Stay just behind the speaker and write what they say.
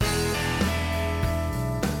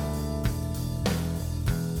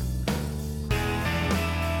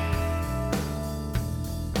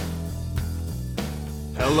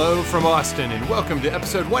Hello from Austin, and welcome to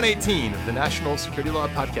episode 118 of the National Security Law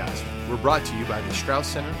Podcast. We're brought to you by the Strauss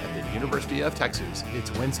Center at the University of Texas.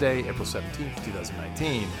 It's Wednesday, April 17th,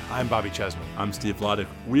 2019. I'm Bobby Chesman. I'm Steve Vladeck.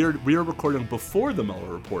 We are recording before the Mueller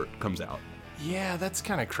report comes out. Yeah, that's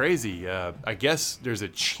kind of crazy. I guess there's a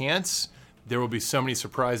chance there will be so many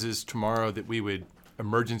surprises tomorrow that we would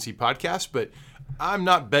emergency podcast, but I'm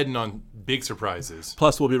not betting on big surprises.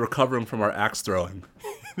 Plus, we'll be recovering from our axe throwing.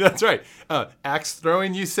 That's right. Axe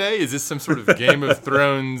throwing, you say? Is this some sort of Game of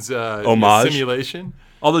Thrones homage simulation?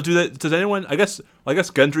 Although, does anyone? I guess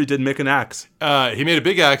Gendry did make an axe. He made a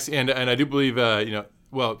big axe, and I do believe,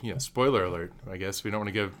 spoiler alert. I guess we don't want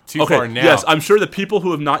to go too far now. Yes, I'm sure the people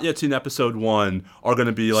who have not yet seen episode 1 are going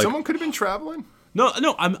to be like, someone could have been traveling. No,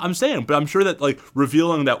 I'm saying, but I'm sure that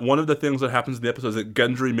revealing that one of the things that happens in the episode is that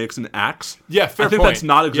Gendry makes an axe. Yeah, fair point. I think that's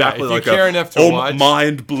not exactly if you care enough to watch,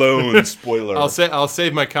 mind blown spoiler. I'll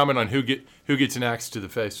save my comment on who gets an axe to the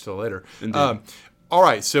face till later. Indeed. All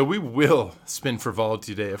right, so we will spin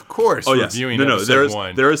frivolity today, of course. Reviewing episode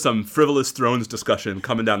 1. There is some frivolous thrones discussion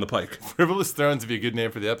coming down the pike. Frivolous thrones would be a good name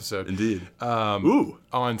for the episode. Indeed.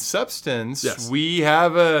 On substance, yes. We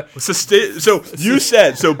have a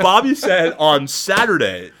So Bobby said on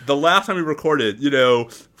Saturday, the last time we recorded,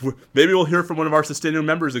 maybe we'll hear from one of our sustaining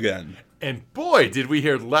members again. And boy, did we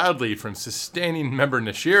hear loudly from sustaining member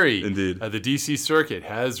Nashiri. Indeed. The D.C. Circuit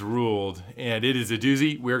has ruled, and it is a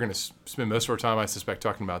doozy. We're going to spend most of our time, I suspect,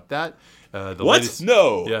 talking about that. What?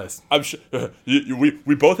 No. Yes. I'm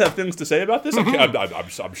we both have things to say about this? I'm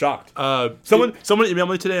shocked. Someone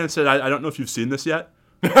emailed me today and said, I don't know if you've seen this yet.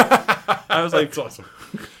 I was like, that's awesome.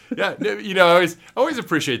 Yeah, I always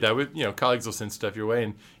appreciate that. With colleagues will send stuff your way,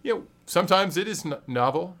 and sometimes it is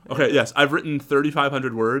novel. Okay, yes, I've written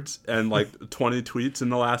 3,500 words and 20 tweets in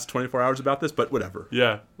the last 24 hours about this, but whatever.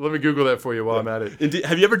 Yeah, let me Google that for you while I'm at it. Indeed.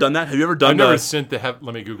 Have you ever done that? Have you ever done? I've never sent the.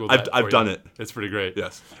 Let me Google that. I've done it. It's pretty great.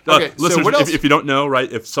 Yes. Okay, listeners, so what else? If you don't know,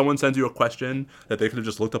 right? If someone sends you a question that they could have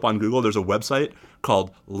just looked up on Google, there's a website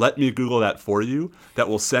called Let Me Google That For You that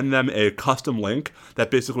will send them a custom link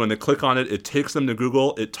that basically when they click on it, it takes them to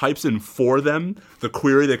Google. It types in for them the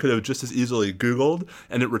query they could have just as easily Googled,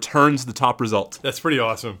 and it returns the top result. That's pretty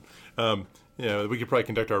awesome. We could probably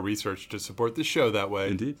conduct our research to support this show that way.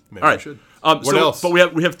 Indeed. Maybe All right. we should. What else? But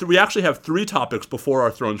we actually have 3 topics before our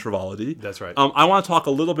Thrones frivolity. That's right. I want to talk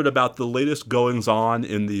a little bit about the latest goings on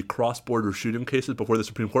in the cross-border shooting cases before the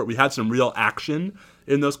Supreme Court. We had some real action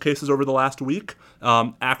in those cases over the last week.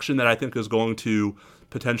 Action that I think is going to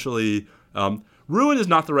potentially ruin is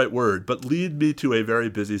not the right word, but lead me to a very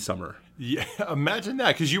busy summer. Yeah, imagine that,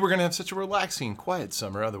 because you were going to have such a relaxing, quiet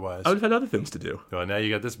summer otherwise. I would have had other things to do. Well, now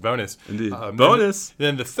you got this bonus. Indeed. Bonus.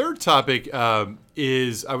 Then the third topic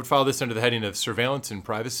is, I would file this under the heading of surveillance and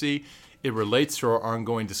privacy. It relates to our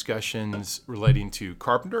ongoing discussions relating to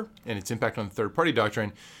Carpenter and its impact on the third-party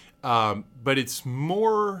doctrine. But it's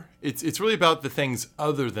really about the things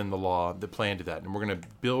other than the law that play into that. And we're going to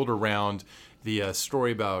build around the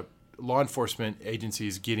story about law enforcement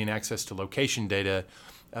agencies getting access to location data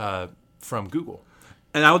from Google.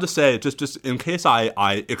 And I will just say, just in case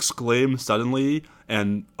I exclaim suddenly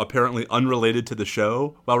and apparently unrelated to the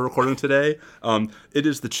show while we're recording today, it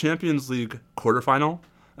is the Champions League quarterfinal,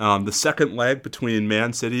 the second leg between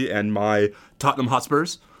Man City and my Tottenham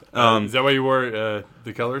Hotspurs. Is that why you wore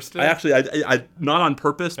the colors today? I not on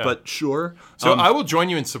purpose, but sure. So I will join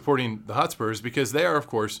you in supporting the Hotspurs because they are, of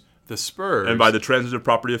course, the Spurs. And by the transitive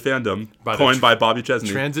property of fandom, coined by Bobby Chesney.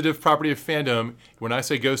 Transitive property of fandom. When I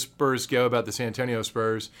say go Spurs, go about the San Antonio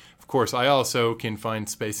Spurs. Of course, I also can find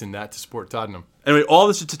space in that to support Tottenham. Anyway, all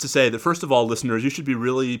this is to say that, first of all, listeners, you should be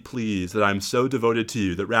really pleased that I'm so devoted to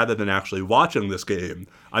you that rather than actually watching this game,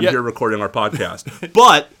 I'm here recording our podcast.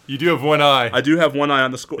 But you do have one eye. I do have one eye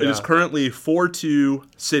on the score. Yeah. It is currently 4-2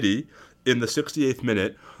 City in the 68th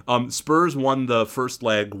minute. Spurs won the first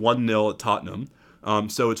leg 1-0 at Tottenham.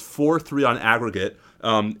 So it's 4-3 on aggregate.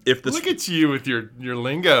 Look at you with your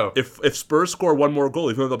lingo. If Spurs score one more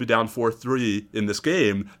goal, even though they'll be down 4-3 in this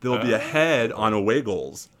game, they'll be ahead on away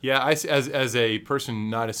goals. Yeah, as a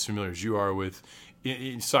person not as familiar as you are with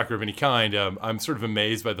soccer of any kind, I'm sort of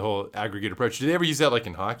amazed by the whole aggregate approach. Did they ever use that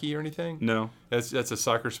in hockey or anything? No. That's a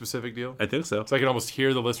soccer specific deal? I think so. So I can almost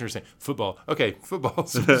hear the listeners saying, football. Okay, football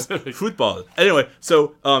specific. Football. Anyway,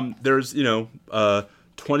 so there's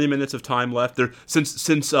 20 minutes of time left. Since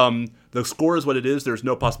the score is what it is, there's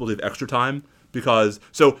no possibility of extra time because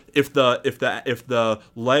if the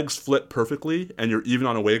legs flip perfectly and you're even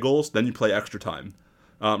on away goals, then you play extra time.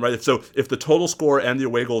 Right? So if the total score and the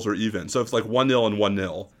away goals are even, so it's like 1-0 and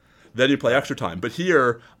 1-0, then you play extra time. But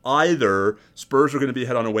here, either Spurs are going to be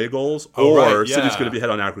ahead on away goals, or City's going to be ahead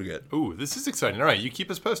on aggregate. Ooh, this is exciting. All right, you keep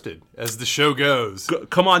us posted as the show goes.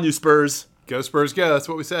 Come on, you Spurs. Go Spurs, go. That's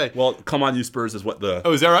what we say. Well, come on, you Spurs is what the...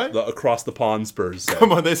 Oh, is that right? The across the pond Spurs say.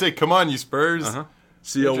 Come on, they say, come on, you Spurs. Uh-huh.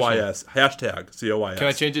 COYS. Hashtag COYS. Can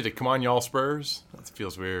I change it to come on, y'all Spurs? That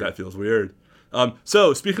feels weird. That feels weird.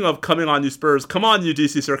 So, speaking of coming on, you Spurs, come on, you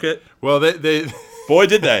DC Circuit. Well, they Boy,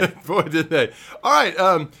 did they. Boy, did they. All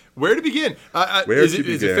right, where to begin? Is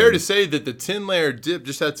it fair to say that the 10-layer dip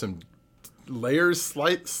just had some layers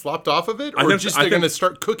slopped off of it? Or they're going to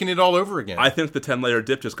start cooking it all over again? I think the 10-layer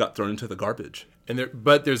dip just got thrown into the garbage.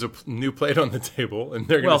 But there's a new plate on the table, and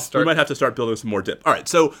they're going to start... we might have to start building some more dip. All right,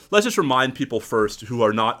 so let's just remind people first who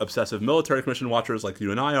are not obsessive military commission watchers like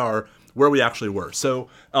you and I are, where we actually were. So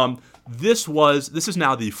this is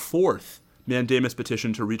now the fourth mandamus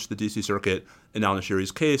petition to reach the D.C. Circuit in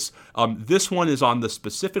Nashiri's case. This one is on the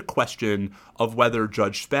specific question of whether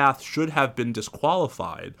Judge Spath should have been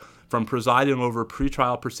disqualified from presiding over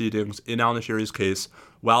pretrial proceedings in Nashiri's case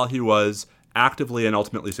while he was actively and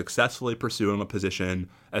ultimately successfully pursuing a position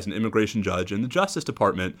as an immigration judge in the Justice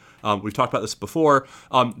Department. We've talked about this before.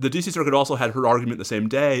 The D.C. Circuit also had her argument the same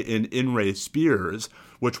day in re Spears,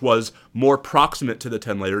 which was more proximate to the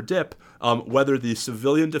 10-layer dip, whether the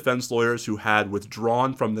civilian defense lawyers who had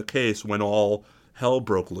withdrawn from the case when all hell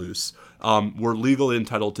broke loose were legally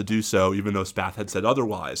entitled to do so, even though Spath had said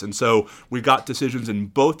otherwise. And so we got decisions in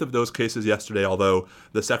both of those cases yesterday, although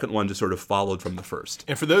the second one just sort of followed from the first.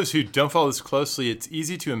 And for those who don't follow this closely, it's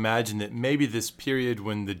easy to imagine that maybe this period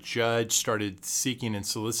when the judge started seeking and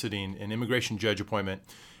soliciting an immigration judge appointment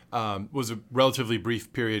was a relatively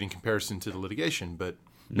brief period in comparison to the litigation, but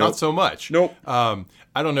not so much. Nope.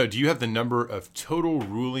 I don't know. Do you have the number of total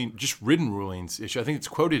just written rulings issued? I think it's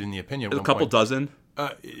quoted in the opinion. A couple dozen.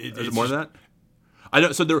 Is it more than that? I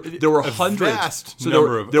know. So there were hundreds. There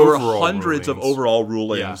were hundreds of overall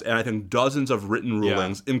rulings, and I think dozens of written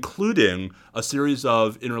rulings, including a series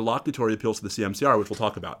of interlocutory appeals to the CMCR, which we'll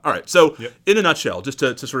talk about. All right. So in a nutshell, just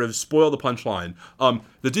to sort of spoil the punchline,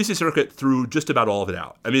 the D.C. Circuit threw just about all of it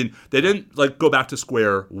out. I mean, they didn't go back to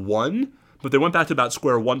square one, but they went back to about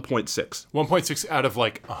square 1.6. 1.6 out of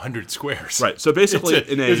 100 squares. Right. So basically,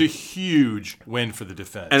 it was a huge win for the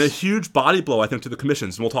defense. And a huge body blow, I think, to the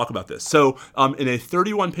commissions. And we'll talk about this. So in a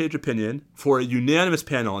 31-page opinion for a unanimous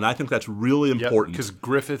panel, and I think that's really important. Because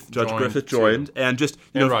Judge Griffith joined. And just,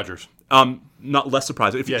 and Rogers. Not less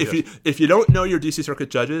surprising. If you don't know your D.C. Circuit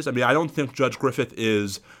judges, I mean, I don't think Judge Griffith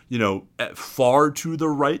is, far to the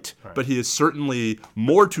right, but he is certainly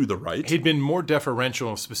more to the right. He'd been more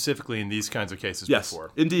deferential specifically in these kinds of cases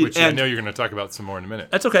before. Indeed. Which I know you're going to talk about some more in a minute.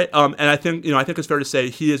 That's okay. And I think it's fair to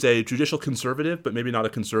say he is a judicial conservative, but maybe not a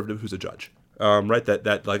conservative who's a judge. Right?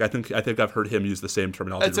 I think I've heard him use the same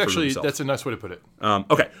terminology. That's a nice way to put it.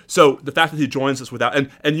 Okay. So the fact that he joins us without,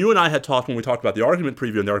 and you and I had talked when we talked about the argument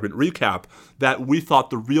preview and the argument recap, that we thought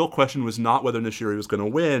the real question was not whether Nashiri was going to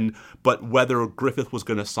win, but whether Griffith was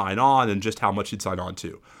going to sign on and just how much he'd sign on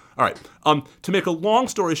to. All right. To make a long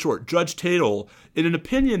story short, Judge Tatel, in an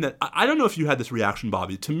opinion that I don't know if you had this reaction,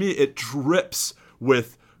 Bobby. To me, it drips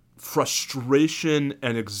with frustration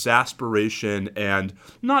and exasperation and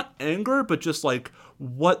not anger, but just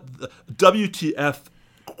what the WTF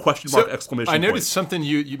question mark exclamation point. I noticed something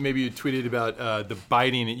you tweeted about the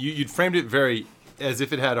biting. You'd framed it very as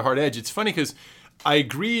if it had a hard edge. It's funny because I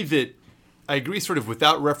agree sort of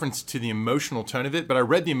without reference to the emotional tone of it, but I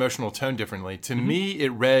read the emotional tone differently. To me, it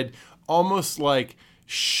read almost like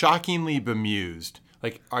shockingly bemused.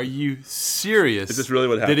 Are you serious? Is this really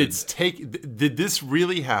what happened? Did this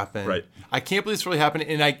really happen? Right. I can't believe this really happened,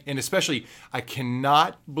 and especially I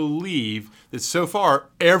cannot believe that so far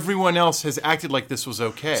everyone else has acted like this was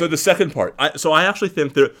okay. So the second part, I actually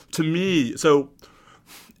think that to me,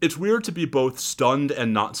 it's weird to be both stunned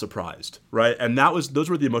and not surprised, right? And those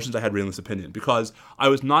were the emotions I had reading this opinion, because I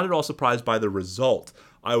was not at all surprised by the result.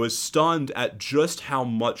 I was stunned at just how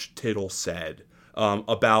much Tatel said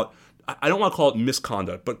about, I don't want to call it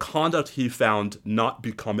misconduct, but conduct he found not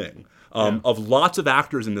becoming of lots of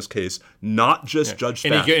actors in this case, not just Judge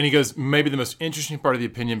Spath. And he goes, maybe the most interesting part of the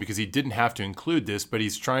opinion, because he didn't have to include this, but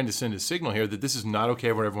he's trying to send a signal here that this is not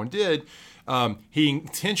okay what everyone did. He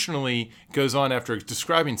intentionally goes on after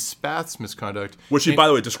describing Spath's misconduct. Which he, by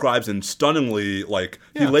the way, describes in stunningly,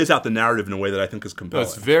 he lays out the narrative in a way that I think is compelling.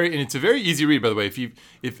 It's a very easy read, by the way.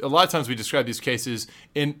 If a lot of times we describe these cases,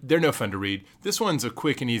 and they're no fun to read. This one's a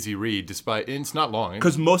quick and easy read, and it's not long.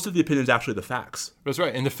 Because most of the opinion is actually the facts. That's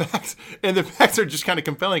right, and the facts are just kind of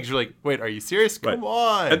compelling because you're like, wait, are you serious? Come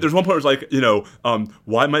on. And there's one point where it's like,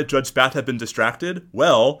 why might Judge Spath have been distracted?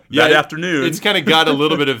 Well, that afternoon. It's kind of got a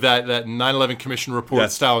little bit of that 9/11 Commission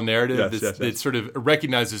report style narrative that sort of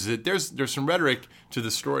recognizes that there's some rhetoric to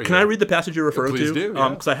the story. Can I read the passage you're referring to? Please do.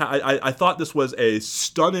 Because I thought this was a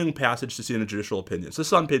stunning passage to see in a judicial opinion. So this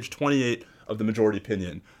is on page 28 of the majority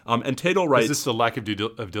opinion. And Tatel writes... Is this the lack of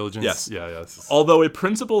of diligence? Yes. Yeah. Although a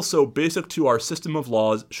principle so basic to our system of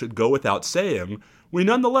laws should go without saying, we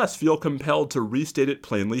nonetheless feel compelled to restate it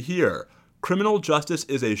plainly here. Criminal justice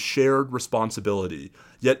is a shared responsibility.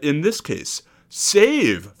 Yet in this case,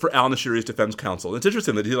 save for Al Nashiri's defense counsel. It's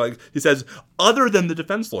interesting that he says, other than the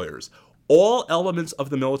defense lawyers, all elements of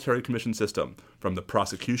the military commission system, from the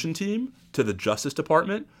prosecution team to the Justice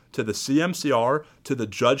Department to the CMCR to the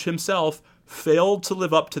judge himself, failed to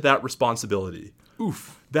live up to that responsibility.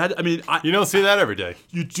 Oof. You don't see that every day.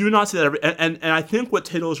 You do not see that every day. And I think what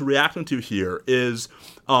Tatel is reacting to here is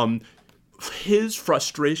his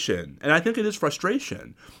frustration, and I think it is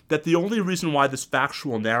frustration, that the only reason why this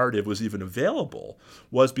factual narrative was even available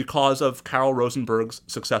was because of Carol Rosenberg's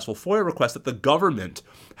successful FOIA request that the government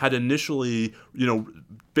had initially,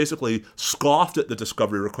 basically scoffed at the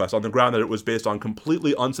discovery request on the ground that it was based on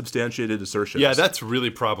completely unsubstantiated assertions. Yeah, that's really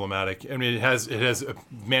problematic. I mean, it has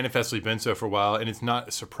manifestly been so for a while, and it's not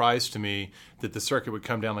a surprise to me that the circuit would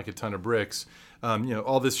come down like a ton of bricks.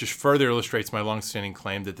 All this just further illustrates my longstanding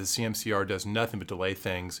claim that the CMCR does nothing but delay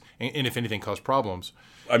things, and if anything, cause problems.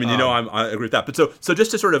 I mean, I agree with that. But so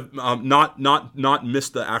just to sort of not miss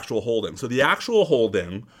the actual holding. So the actual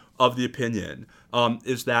holding of the opinion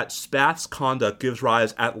is that Spath's conduct gives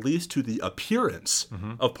rise at least to the appearance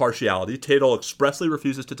of partiality. Tatel expressly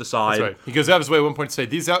refuses to decide. That's right. He goes out of his way at one point to say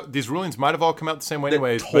these rulings might have all come out the same way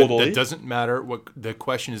anyways, totally. But that doesn't matter. What the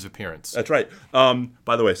question is appearance. That's right.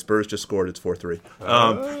 By the way, Spurs just scored. It's 4-3.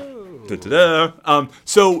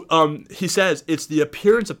 So he says it's the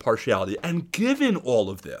appearance of partiality. And given all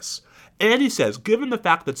of this, and he says, given the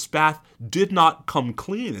fact that Spath did not come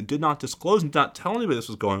clean and did not disclose and did not tell anybody this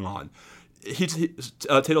was going on,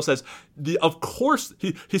 Tatel says,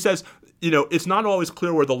 he says, it's not always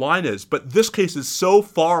clear where the line is, but this case is so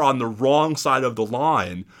far on the wrong side of the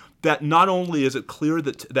line that not only is it clear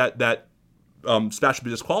that Spath should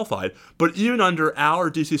be disqualified, but even under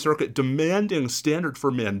our D.C. Circuit demanding standard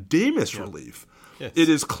for mandamus relief, it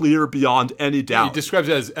is clear beyond any doubt. He describes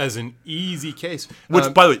it as an easy case.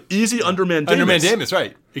 Which, by the way, easy under mandamus. Under mandamus,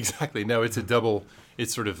 right. Exactly. No, it's a double...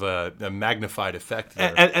 It's sort of a magnified effect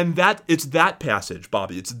there. And it's that passage,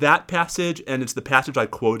 Bobby. It's that passage, and it's the passage I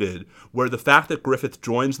quoted, where the fact that Griffith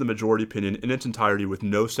joins the majority opinion in its entirety with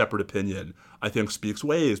no separate opinion, I think speaks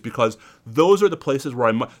ways, because those are the places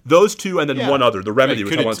where those two and then one other, the remedy,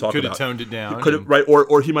 which I want to talk about. Could have toned it down.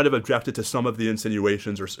 Or he might have objected to some of the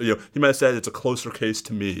insinuations, or he might have said it's a closer case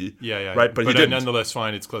to me. Yeah. Right, but he didn't. Nonetheless,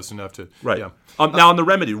 fine. It's close enough to. Right. Yeah. Now on the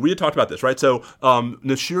remedy, we had talked about this, right? So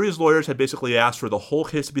Nashiri's lawyers had basically asked for the whole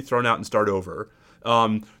case to be thrown out and start over.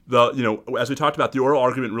 As we talked about, the oral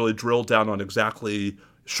argument really drilled down on exactly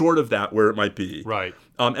short of that where it might be. Right.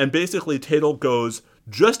 And basically, Tatel goes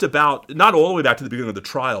just about, not all the way back to the beginning of the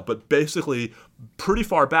trial, but basically pretty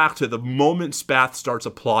far back to the moment Spath starts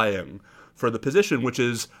applying for the position, which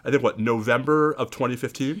is, I think, November of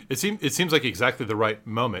 2015? It seems like exactly the right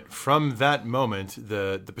moment. From that moment,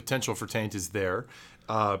 the potential for taint is there.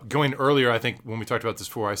 Going earlier, I think when we talked about this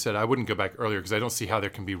before, I said I wouldn't go back earlier because I don't see how there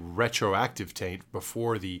can be retroactive taint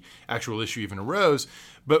before the actual issue even arose.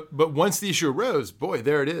 But once the issue arose, boy,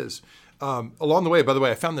 there it is. Along the way, by the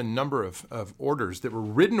way, I found the number of orders that were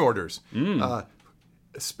written orders.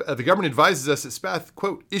 The government advises us that Spath,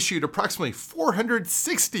 quote, issued approximately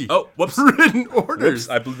 460 written orders. Whoops,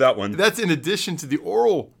 I blew that one. That's in addition to the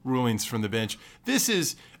oral rulings from the bench. This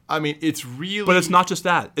is... it's really... But it's not just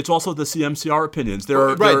that. It's also the CMCR opinions.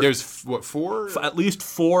 There's, four? At least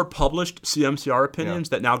 4 published CMCR opinions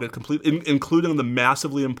that now get completely... including the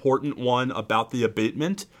massively important one about the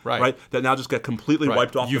abatement, right? That now just get completely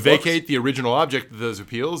wiped off You the books. vacate the original object of those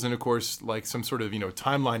appeals, and of course, like some sort of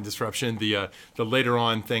timeline disruption, the later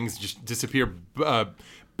on things just disappear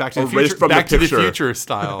Back to the erased future, from back the to picture. the future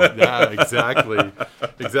style. Yeah,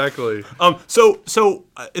 exactly. So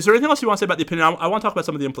is there anything else you want to say about the opinion? I want to talk about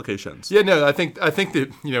some of the implications. Yeah, no, I think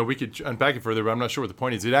that we could unpack it further, but I'm not sure what the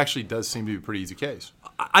point is. It actually does seem to be a pretty easy case.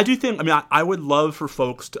 I do think. I mean, I would love for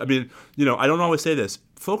folks to. I mean, I don't always say this.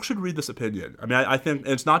 Folks should read this opinion. I mean, I think,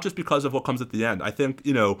 and it's not just because of what comes at the end. I think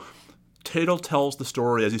Tatel tells the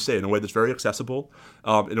story, as you say, in a way that's very accessible,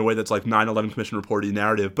 in a way that's like 9/11 Commission reporting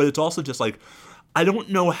narrative. But it's also just like, I don't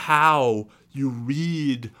know how you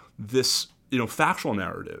read this, factual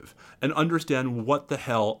narrative and understand what the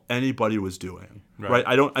hell anybody was doing. Right?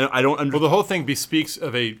 I don't understand. Well, the whole thing bespeaks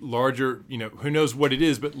of a larger, who knows what it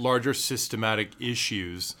is, but larger systematic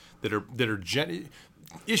issues that are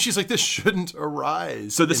issues like this shouldn't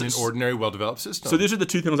arise in an ordinary, well-developed system. So these are the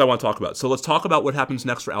two things I want to talk about. So let's talk about what happens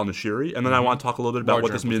next for al-Nashiri, and then I want to talk a little bit about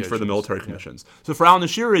what this means for the military commissions. Yeah. So for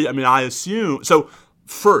al-Nashiri, I mean, I assume... So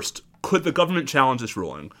first, could the government challenge this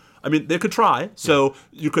ruling? I mean, they could try. So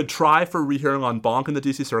you could try for rehearing en banc in the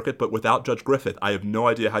D.C. Circuit, but without Judge Griffith. I have no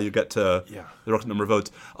idea how you get to the requisite number of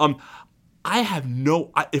votes.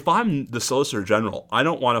 If I'm the Solicitor General, I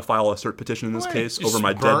don't want to file a cert petition in this case over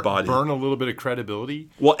my dead body. Burn a little bit of credibility.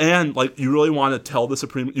 Well, and you really want to tell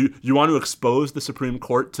the you want to expose the Supreme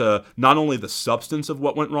Court to not only the substance of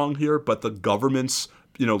what went wrong here, but the government's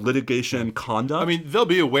litigation conduct. I mean, they'll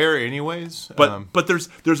be aware anyways. But there's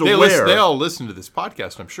aware. They all listen to this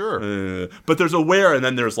podcast, I'm sure. But there's aware, and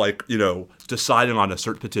then there's deciding on a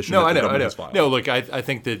cert petition. No, I know. No, look, I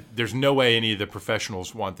think that there's no way any of the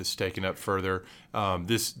professionals want this taken up further.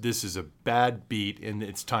 This is a bad beat, and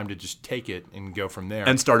it's time to just take it and go from there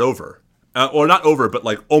and start over. Or not over, but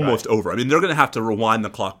almost over. I mean, they're going to have to rewind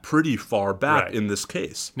the clock pretty far back in this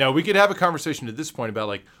case. Now, we could have a conversation at this point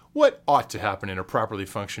about what ought to happen in a properly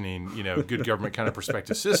functioning, good government kind of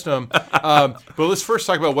perspective system. But let's first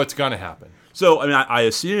talk about what's going to happen. So, I mean, I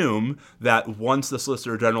assume that once the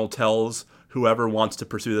Solicitor General tells whoever wants to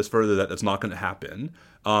pursue this further that it's not going to happen,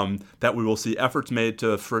 that we will see efforts made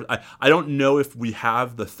to I don't know if we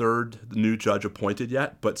have the third new judge appointed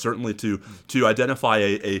yet, but certainly to identify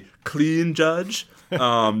a clean judge.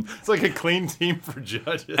 It's like a clean team for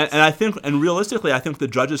judges. And I think, and realistically, I think the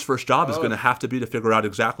judge's first job is going to have to be to figure out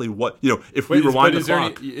exactly what, if we rewind the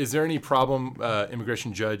clock. Is there any problem,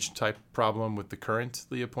 immigration judge type problem with the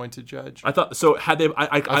currently appointed judge? I thought, so had they,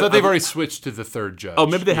 I thought they've already switched to the third judge. Oh,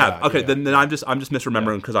 maybe they have. Okay, then I'm just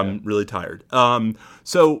misremembering because I'm really tired.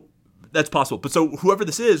 So that's possible. But so whoever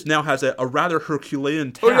this is now has a rather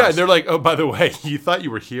Herculean task. Oh, yeah. They're like, oh, by the way, you thought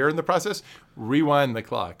you were here in the process? Rewind the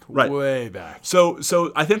clock way back. So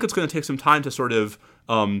I think it's going to take some time to sort of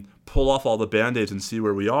pull off all the Band-Aids and see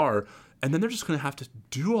where we are. And then they're just going to have to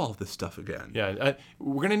do all this stuff again. Yeah,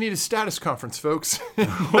 we're going to need a status conference, folks.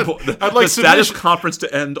 I'd like status conference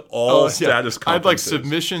to end all status conferences. I'd like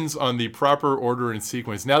submissions on the proper order and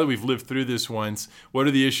sequence. Now that we've lived through this once, what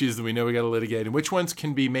are the issues that we know we got to litigate, and which ones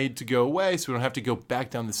can be made to go away so we don't have to go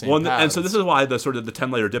back down the same path? And so this is why the sort of the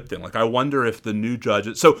 10-layer dip thing. I wonder if the new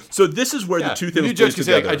judge. So this is where the two things the new judge bleed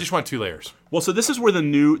can together. Say, I just want 2 layers. Well, so this is where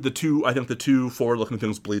the two forward-looking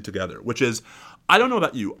things bleed together, which is, I don't know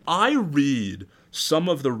about you, I read some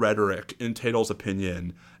of the rhetoric in Tatel's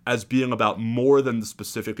opinion as being about more than the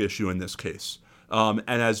specific issue in this case, and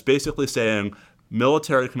as basically saying,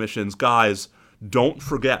 military commissions, guys, don't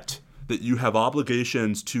forget that you have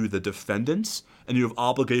obligations to the defendants and you have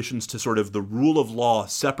obligations to sort of the rule of law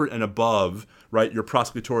separate and above, right, your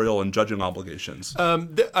prosecutorial and judging obligations.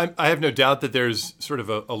 I have no doubt that there's sort of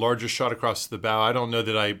a larger shot across the bow. I don't know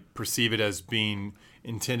that I perceive it as being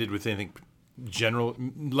intended with anything general,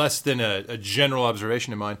 less than a general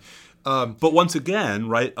observation in mind. But once again,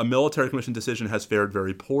 right, a military commission decision has fared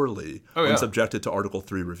very poorly when subjected to Article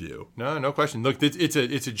 3 review. No question. Look, it's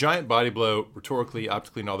a giant body blow, rhetorically,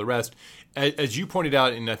 optically, and all the rest. As you pointed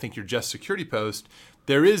out in, I think, your Just Security post,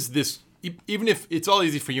 there is this, even if it's all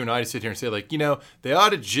easy for you and I to sit here and say, they ought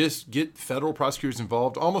to just get federal prosecutors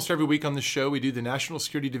involved. Almost every week on this show, we do the National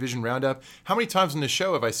Security Division Roundup. How many times on this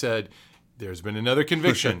show have I said, there's been another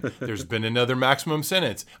conviction. There's been another maximum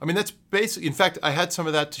sentence. I mean, that's basically. In fact, I had some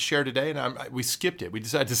of that to share today, and we skipped it. We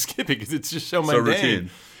decided to skip it because it's just so mundane. Routine.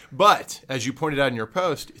 But as you pointed out in your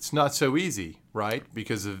post, it's not so easy, right?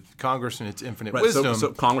 Because of Congress and its infinite wisdom.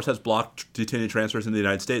 So Congress has blocked detainee transfers in the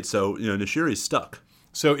United States. So Nashiri's stuck.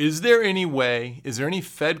 So is there any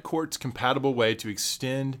Fed court's compatible way to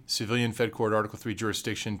extend civilian Fed court Article 3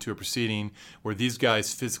 jurisdiction to a proceeding where these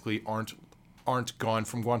guys physically aren't gone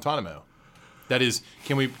from Guantanamo? That is,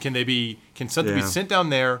 can something be sent down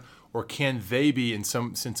there, or can they be in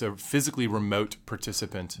some sense a physically remote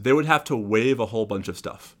participant? They would have to waive a whole bunch of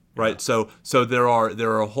stuff. right? So there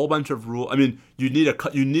are a whole bunch of rules. I mean, you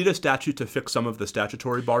need a statute to fix some of the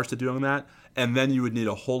statutory bars to doing that, and then you would need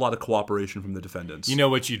a whole lot of cooperation from the defendants. You know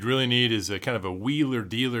what you'd really need is a kind of a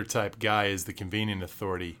wheeler-dealer type guy as the convening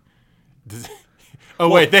authority.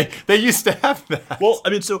 Wait, they used to have that. Well, I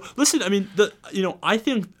mean, so listen, I mean, I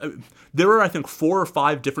think there are 4 or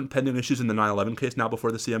 5 different pending issues in the 9/11 case now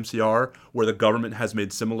before the CMCR where the government has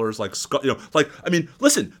made similars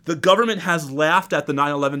listen, the government has laughed at the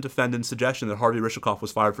 9/11 defendant's suggestion that Harvey Rishakoff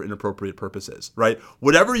was fired for inappropriate purposes, right?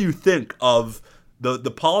 Whatever you think of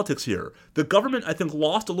the politics here, the government, I think,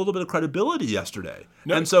 lost a little bit of credibility yesterday.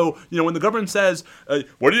 No. And so, when the government says,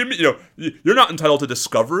 what do you mean, you're not entitled to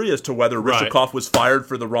discovery as to whether Rishakoff was fired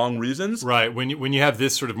for the wrong reasons. Right. When you have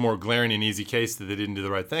this sort of more glaring and easy case that they didn't do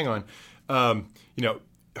the right thing on,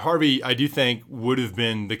 Harvey, I do think, would have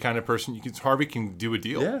been the kind of person, Harvey can do a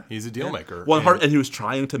deal. Yeah. He's a deal maker. Well, and he was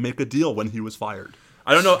trying to make a deal when he was fired.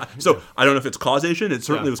 I don't know. So I don't know if it's causation. It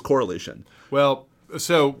certainly was correlation. Well,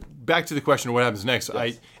 so back to the question of what happens next.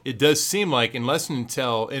 Yes. It does seem like, unless and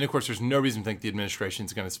until, and of course there's no reason to think the administration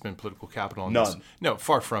is going to spend political capital on this. No,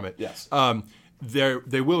 far from it. Yes.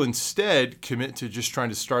 They will instead commit to just trying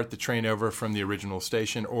to start the train over from the original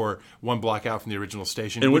station or one block out from the original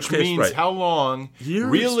station, in which case, means right. How long,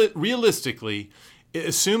 Years? realistically, it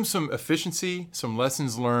assumes some efficiency, some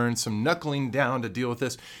lessons learned, some knuckling down to deal with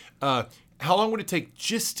this. How long would it take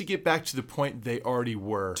just to get back to the point they already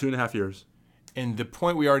were? 2.5 years. And the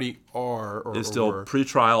point we already are is still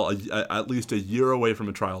pre-trial, at least a year away from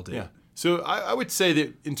a trial date. Yeah. So I would say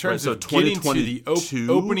that in terms of so getting to the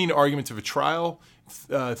opening arguments of a trial,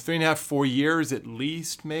 3.5, 4 years at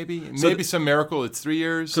least, maybe. Maybe some miracle, it's 3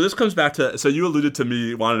 years. So this comes back to, so you alluded to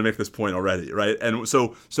me wanting to make this point already, right? And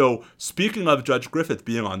so speaking of Judge Griffith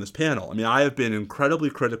being on this panel, I mean, I have been incredibly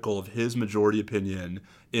critical of his majority opinion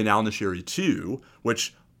in Al-Nashiri 2,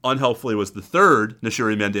 which unhelpfully was the third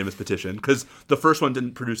Nashiri mandamus petition, because the first one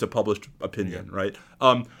didn't produce a published opinion, right?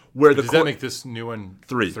 Does that make this new one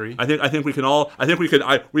 3? I think we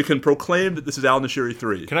can proclaim that this is Al-Nashiri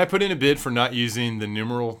 3. Can I put in a bid for not using the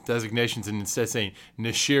numeral designations and instead saying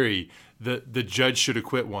Nashiri, the judge should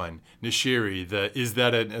acquit one, Nashiri, is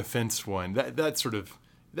that an offense one?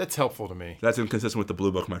 That's helpful to me. That's inconsistent with the Blue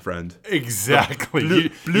Book, my friend. Exactly.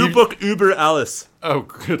 Blue Book Uber Alice. Oh,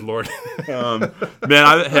 good Lord. Man,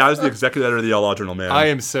 I was the executive editor of the Law Journal, man. I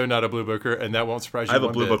am so not a Blue Booker, and that won't surprise you. I have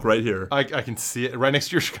a Blue Book right here. I can see it right next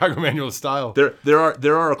to your Chicago Manual of Style. There are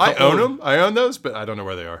a couple. I own them. I own those, but I don't know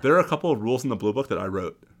where they are. There are a couple of rules in the Blue Book that I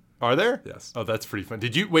wrote. Are there? Yes. Oh, that's pretty fun.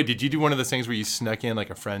 Did you do one of those things where you snuck in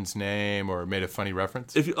like a friend's name or made a funny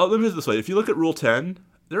reference? Let me put it this way. If you look at Rule 10,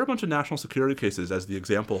 there are a bunch of national security cases as the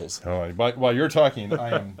examples. Oh, while you're talking,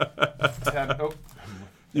 I am.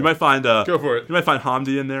 You might find. Go for it. You might find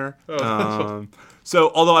Hamdi in there. Oh.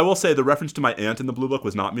 So, although I will say the reference to my aunt in the Blue Book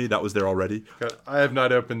was not me, that was there already. God, I have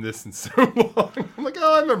not opened this in so long. I'm like,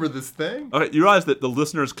 I remember this thing. Okay, you realize that the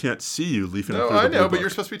listeners can't see you leafing through the Blue Book. No, I know, but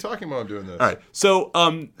you're supposed to be talking while I'm doing this. All right, so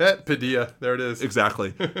Padilla, there it is.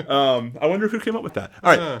 Exactly. I wonder who came up with that.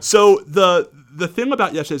 All right, so the thing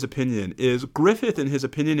about yesterday's opinion is Griffith, in his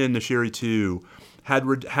opinion in Nashiri 2,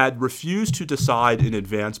 had refused to decide in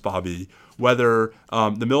advance, Bobby, whether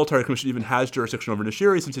the military commission even has jurisdiction over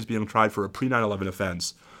Nashiri since he's being tried for a pre-9/11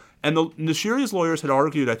 offense. And the Nashiri's lawyers had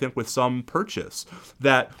argued, I think, with some purchase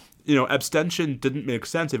that abstention didn't make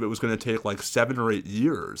sense if it was going to take like 7 or 8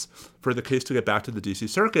 years for the case to get back to the D.C.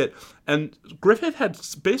 Circuit. And Griffith had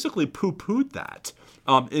basically poo-pooed that.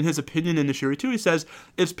 In his opinion in Nashiri 2, he says,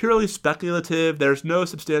 it's purely speculative. There's no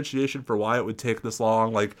substantiation for why it would take this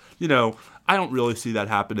long. I don't really see that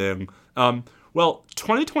happening. Well,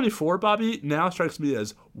 2024, Bobby, now strikes me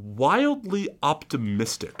as wildly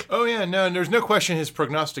optimistic. Oh, yeah, no, and there's no question his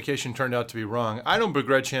prognostication turned out to be wrong. I don't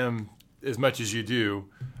begrudge him as much as you do.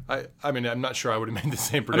 I mean, I'm not sure I would have made the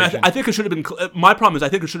same prediction. I think it should have been. My problem is I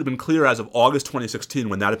think it should have been clear as of August 2016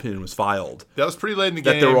 when that opinion was filed. That was pretty late in the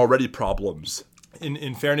game. That there were already problems.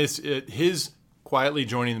 In fairness, his quietly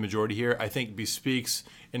joining the majority here, I think, bespeaks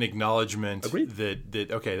an acknowledgement that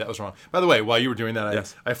okay, that was wrong. By the way, while you were doing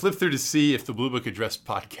that, I flipped through to see if the Blue Book addressed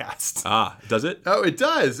podcasts. Does it? Oh, it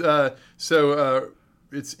does.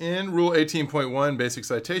 It's in Rule 18.1, Basic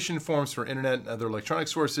Citation Forms for Internet and Other Electronic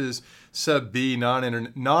Sources, Sub B,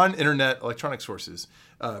 Non-Internet Electronic Sources.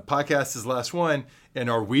 Podcast is the last one. And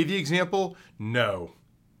are we the example? No.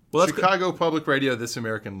 Well, Chicago Public Radio, This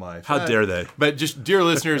American Life. How dare they? But just, dear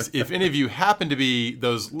listeners, if any of you happen to be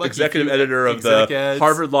those lucky executive few editor of the eds,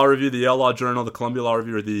 Harvard Law Review, the Yale Law Journal, the Columbia Law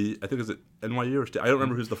Review, or the, I think, is it NYU? Or I don't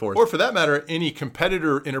remember who's the fourth. or for that matter, any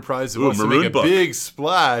competitor enterprise that wants to make a Book. big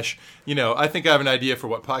splash, I think I have an idea for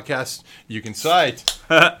what podcast you can cite.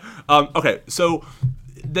 Okay, so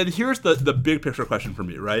then here's the big picture question for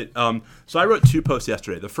me, right? So I wrote 2 posts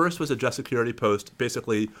yesterday. The first was a just security post,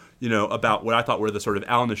 basically, about what I thought were the sort of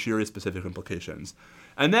Nashiri specific implications.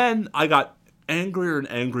 And then I got angrier and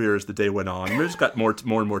angrier as the day went on. I just got more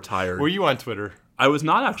and more tired. Were you on Twitter? I was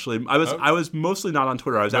not actually. I was mostly not on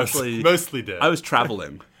Twitter. I was mostly dead. I was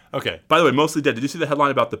traveling. Okay. By the way, mostly dead. Did you see the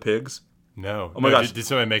headline about the pigs? No. Oh my gosh. Did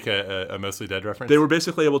somebody make a mostly dead reference? They were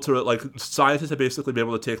basically able to, scientists have basically been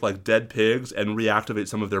able to take, dead pigs and reactivate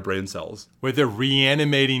some of their brain cells. Wait, they're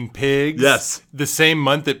reanimating pigs? Yes. The same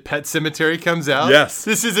month that Pet Sematary comes out? Yes.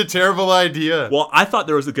 This is a terrible idea. Well, I thought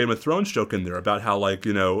there was a Game of Thrones joke in there about how,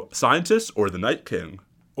 scientists or the Night King.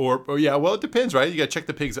 Or yeah, well, it depends, right? You got to check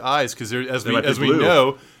the pig's eyes because as we blue.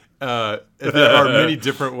 know, there are many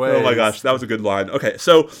different ways. Oh my gosh, that was a good line. Okay,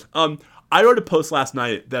 so I wrote a post last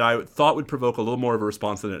night that I thought would provoke a little more of a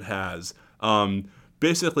response than it has.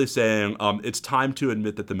 Basically saying it's time to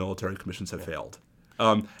admit that the military commissions have failed.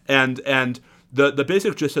 And the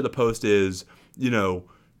basic gist of the post is,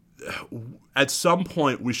 at some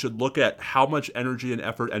point we should look at how much energy and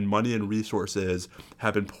effort and money and resources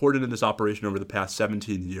have been poured into this operation over the past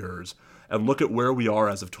 17 years and look at where we are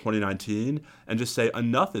as of 2019 and just say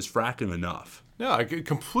enough is fracking enough. No, I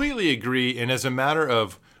completely agree. And as a matter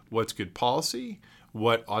of what's good policy,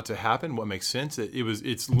 what ought to happen, what makes sense,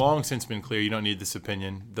 it's long since been clear you don't need this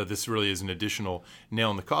opinion, though this really is an additional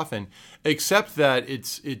nail in the coffin, except that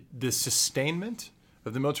the sustainment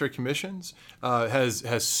of the military commissions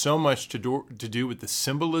has so much to do with the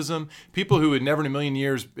symbolism. People who would never in a million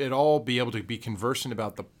years at all be able to be conversant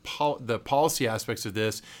about the policy aspects of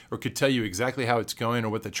this, or could tell you exactly how it's going or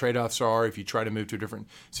what the trade-offs are if you try to move to a different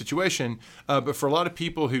situation. But for a lot of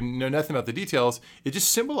people who know nothing about the details, it just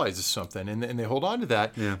symbolizes something, and they hold on to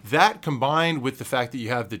that. Yeah. That combined with the fact that you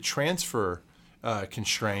have the transfer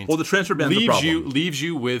constraint. Well, the transfer ban's a problem. Leaves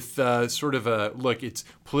you with sort of a look. It's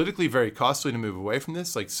politically very costly to move away from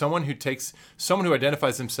this. Like someone who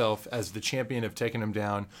identifies himself as the champion of taking them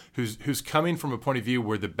down, who's coming from a point of view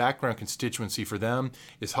where the background constituency for them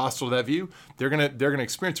is hostile to that view. They're gonna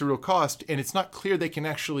experience a real cost, and it's not clear they can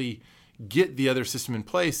actually get the other system in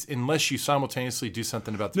place unless you simultaneously do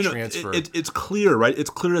something about the transfer. It's clear, right? It's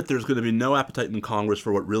clear that there's going to be no appetite in Congress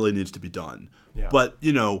for what really needs to be done. Yeah. But,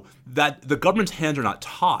 that the government's hands are not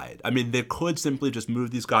tied. I mean, they could simply just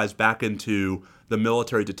move these guys back into the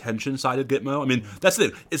military detention side of Gitmo. I mean, that's the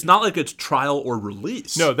thing. It's not like it's trial or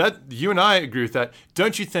release. No, that you and I agree with that.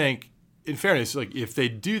 Don't you think, in fairness, if they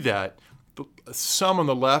do that, some on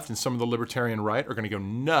the left and some of the libertarian right are going to go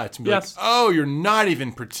nuts and be like, oh, you're not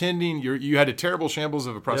even pretending. You had a terrible shambles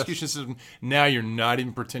of a prosecution system. Now you're not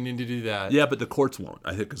even pretending to do that. Yeah, but the courts won't,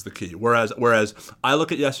 I think, is the key. Whereas I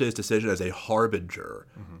look at yesterday's decision as a harbinger.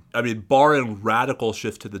 Mm-hmm. I mean, barring radical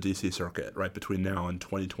shift to the D.C. circuit, right, between now and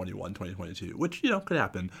 2021, 2022, which, could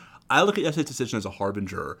happen. I look at yesterday's decision as a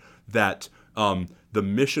harbinger that the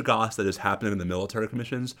mishegas that is happening in the military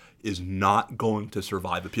commissions is not going to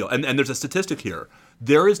survive appeal. And there's a statistic here.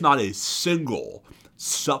 There is not a single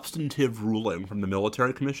substantive ruling from the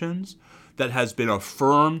military commissions that has been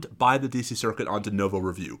affirmed by the D.C. Circuit on de novo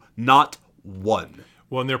review. Not one.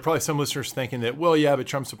 Well, and there are probably some listeners thinking that, well, yeah, but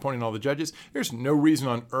Trump's appointing all the judges. There's no reason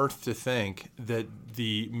on earth to think that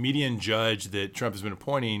the median judge that Trump has been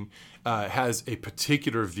appointing has a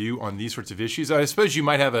particular view on these sorts of issues. I suppose you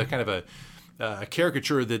might have a kind of a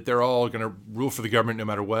caricature that they're all going to rule for the government no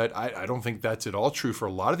matter what. I don't think that's at all true for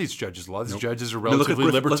a lot of these judges. A lot of these judges are relatively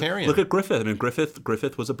libertarian. Look at Griffith. I mean,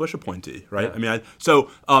 Griffith was a Bush appointee, right? Yeah.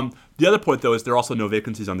 I mean, the other point, though, is there are also no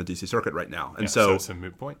vacancies on the D.C. Circuit right now. And so it's a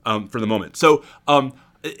moot point. For the moment. So, I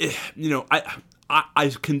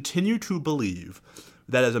continue to believe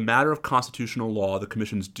that as a matter of constitutional law, the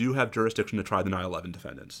commissions do have jurisdiction to try the 9/11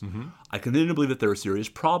 defendants. Mm-hmm. I continue to believe that there are serious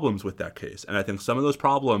problems with that case, and I think some of those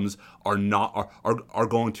problems are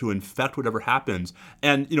going to infect whatever happens.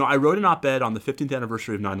 And I wrote an op-ed on the 15th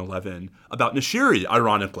anniversary of 9/11 about Nashiri,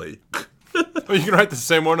 ironically. Well, you can write the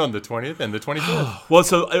same one on the 20th and the 25th. Well,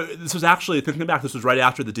 so this was actually, thinking back, this was right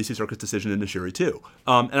after the D.C. Circuit's decision in Nashiri, too.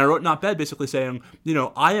 And I wrote an op-ed basically saying,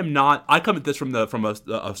 I come at this from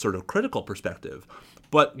a sort of critical perspective.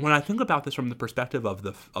 But when I think about this from the perspective of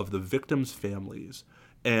the victims' families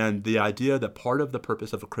and the idea that part of the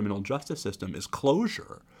purpose of a criminal justice system is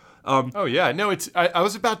closure. I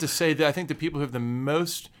was about to say that I think the people who have the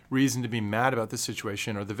most reason to be mad about this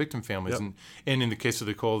situation are the victim families, Yep. and in the case of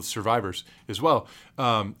the cold survivors as well.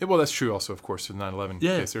 Well, that's true also, of course, in the 9/11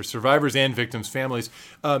 case. There's survivors and victims' families.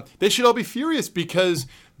 They should all be furious because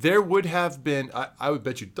there would have been, I would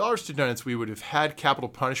bet you dollars to donuts, we would have had capital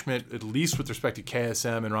punishment, at least with respect to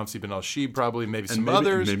KSM and Ramzi bin al-Shib, probably, maybe some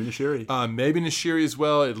others. Maybe Nashiri. Maybe Nashiri as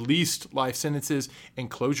well, at least life sentences and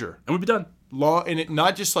closure. And we'd be done. Law, and it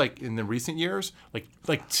not just like in the recent years, like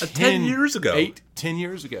 10 years ago. 10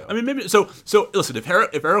 years ago. I mean, maybe so. Listen, if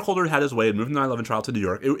Eric Holder had his way and moved the 9/11 trial to New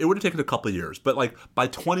York, it would have taken a couple of years. But like by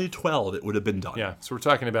 2012, it would have been done. Yeah. So we're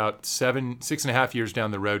talking about 6.5 years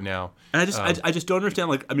down the road now. And I just don't understand.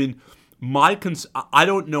 Like, I mean, I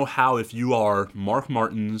don't know how, if you are Mark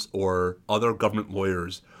Martins or other government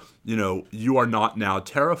lawyers, you are not now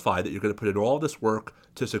terrified that you're going to put in all this work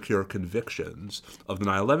to secure convictions of the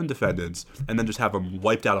 9/11 defendants and then just have them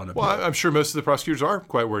wiped out on appeal. Well, I'm sure most of the prosecutors are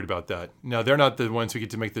quite worried about that. Now, they're not the ones who get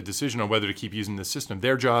to make the decision on whether to keep using the system.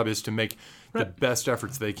 Their job is to make the best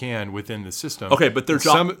efforts they can within the system. Okay, but their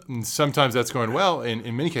job... Sometimes that's going well, and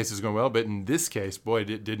in many cases going well, but in this case, boy,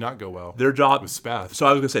 it did not go well. Their job... With Spath. So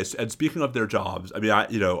I was going to say, and speaking of their jobs, I mean,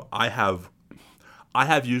 I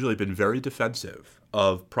have usually been very defensive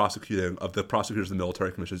of the prosecutors and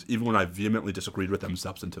military commissions, even when I vehemently disagreed with them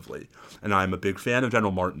substantively. And I'm a big fan of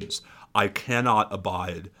General Martin's. I cannot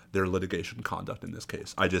abide their litigation conduct in this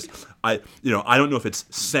case. I don't know if it's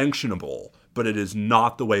sanctionable, but it is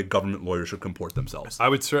not the way government lawyers should comport themselves.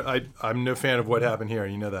 I'm no fan of what happened here,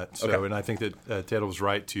 and you know that. So, Okay. And I think that Tatel was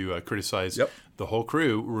right to criticize Yep. the whole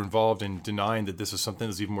crew who were involved in denying that this is something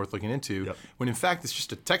that's even worth looking into. Yep. When in fact it's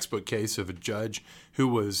just a textbook case of a judge who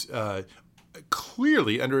was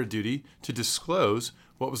clearly under a duty to disclose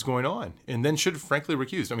what was going on, and then should have frankly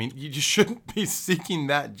recused. I mean, you just shouldn't be seeking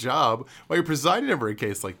that job while you're presiding over a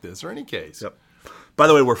case like this, or any case. Yep. By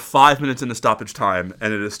the way, we're 5 minutes into stoppage time,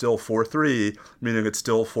 and it is still 4-3, meaning it's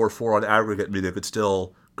still 4-4 on aggregate, meaning it's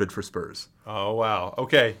still good for Spurs. Oh, wow.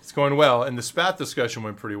 Okay, it's going well. And the Spath discussion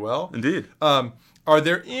went pretty well. Indeed. Are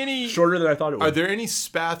there any... Shorter than I thought it would. Are there any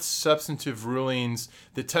Spath substantive rulings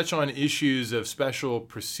that touch on issues of special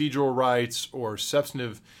procedural rights or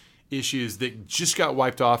substantive issues that just got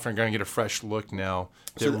wiped off and are going to get a fresh look now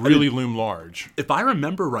that really loom large? If I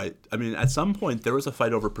remember right, I mean, at some point there was a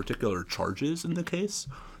fight over particular charges in the case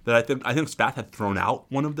that I think Spath had thrown out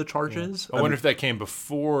one of the charges. I wonder if that came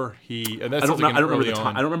before he... And that's I don't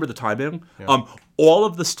remember the timing. Yeah. All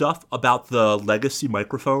of the stuff about the legacy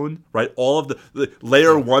microphone, right? All of the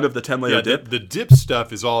layer one of the 10-layer dip. The dip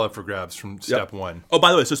stuff is all up for grabs from step one. Oh,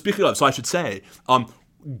 by the way, so speaking of, so I should say,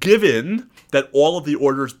 given that all of the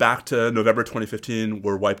orders back to November 2015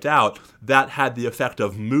 were wiped out, that had the effect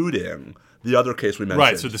of mooting the other case we mentioned.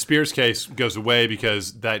 Right, so the Spears case goes away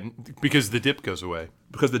because the dip goes away.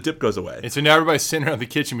 Because the dip goes away. And so now everybody's sitting around the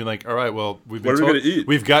kitchen being like, all right, well, we've been what are we going to eat?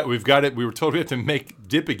 We've got it. We were told we have to make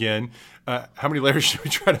dip again. How many layers should we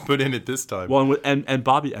try to put in at this time? Well, and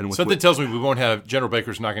Bobby... and something tells me we won't have... General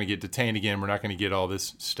Baker's not going to get detained again. We're not going to get all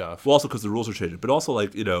this stuff. Well, also because the rules are changing. But also,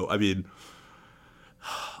 like, I mean...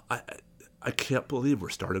 I can't believe we're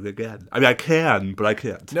starting again. I mean, I can, but I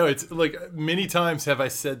can't. No, it's like many times have I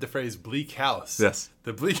said the phrase bleak house. Yes.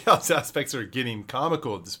 The bleak house aspects are getting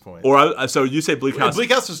comical at this point. Or so you say bleak house.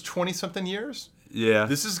 Bleak house was 20-something years? Yeah.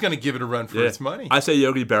 This is going to give it a run for its money. I say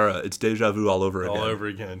Yogi Berra. It's deja vu all over again. All over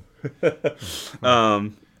again.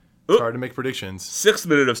 It's hard to make predictions. 6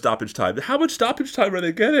 minutes of stoppage time. How much stoppage time are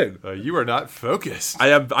they getting? You are not focused. I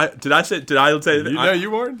am. Did I say? You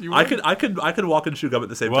weren't. I could walk and chew gum at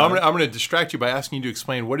the same time. time. I'm going to distract you by asking you to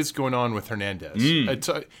explain what is going on with Hernandez.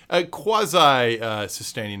 A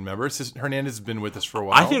quasi-sustaining member. Hernandez has been with us for a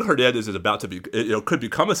while. I think Hernandez is about to be. Could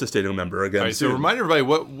become a sustaining member again. All right, so remind everybody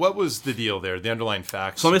what was the deal there, the underlying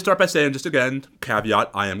facts. So let me start by saying, just again,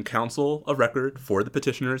 caveat: I am counsel of record for the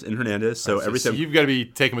petitioners in Hernandez. So everything you've got to be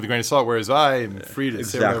taken with a grain of salt, whereas I am free to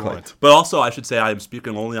say what I want. But also, I should say I am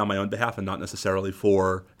speaking only on my own behalf and not necessarily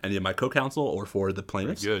for any of my co-counsel or for the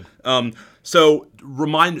plaintiffs. Very good. So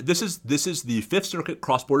this is the Fifth Circuit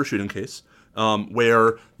cross-border shooting case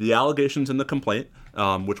where the allegations in the complaint,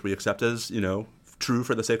 which we accept as true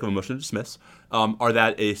for the sake of a motion to dismiss, are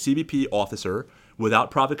that a CBP officer,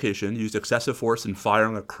 without provocation, used excessive force in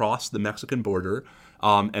firing across the Mexican border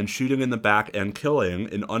and shooting in the back and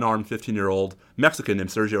killing an unarmed 15-year-old Mexican named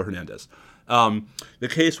Sergio Hernandez. The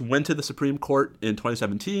case went to the Supreme Court in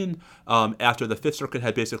 2017 after the Fifth Circuit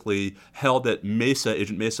had basically held that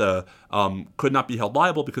Agent Mesa, could not be held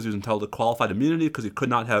liable because he was entitled to qualified immunity because he could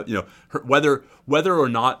not have, whether or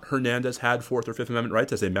not Hernandez had Fourth or Fifth Amendment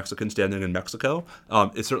rights as a Mexican standing in Mexico,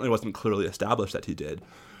 it certainly wasn't clearly established that he did.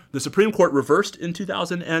 The Supreme Court reversed in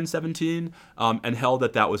 2017 and held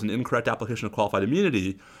that that was an incorrect application of qualified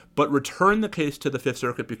immunity, but returned the case to the Fifth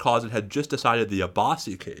Circuit because it had just decided the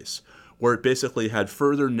Abbasi case, where it basically had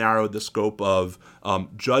further narrowed the scope of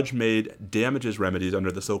judge-made damages remedies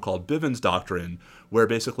under the so-called Bivens doctrine, where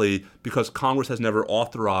basically, because Congress has never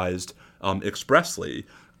authorized expressly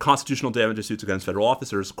constitutional damages suits against federal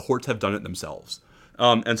officers, courts have done it themselves.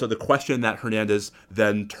 And so the question that Hernandez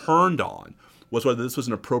then turned on was whether this was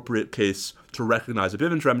an appropriate case to recognize a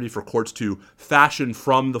Bivens remedy for courts to fashion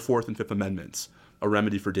from the Fourth and Fifth Amendments a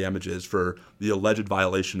remedy for damages for the alleged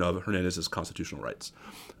violation of Hernandez's constitutional rights.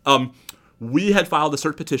 We had filed a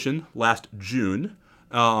cert petition last June,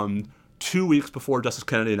 2 weeks before Justice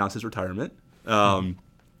Kennedy announced his retirement,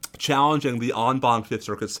 challenging the en banc Fifth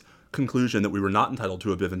Circuit's conclusion that we were not entitled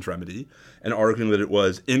to a Bivens remedy and arguing that it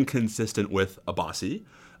was inconsistent with Abbasi.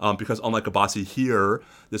 Because unlike Abbasi here,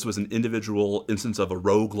 this was an individual instance of a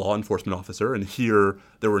rogue law enforcement officer, and here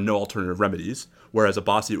there were no alternative remedies, whereas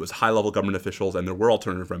Abbasi, it was high-level government officials, and there were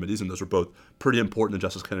alternative remedies, and those were both pretty important in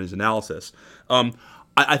Justice Kennedy's analysis.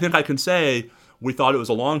 I think I can say we thought it was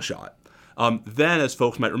a long shot. Then, as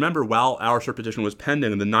folks might remember, while our cert petition was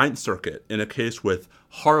pending in the Ninth Circuit in a case with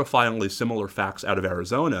horrifyingly similar facts out of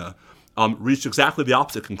Arizona, reached exactly the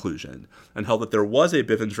opposite conclusion and held that there was a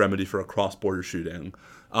Bivens remedy for a cross-border shooting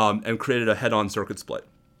and created a head-on circuit split.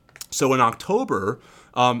 So in October,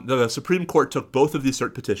 the Supreme Court took both of these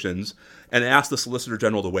cert petitions and asked the Solicitor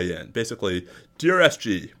General to weigh in. Basically, dear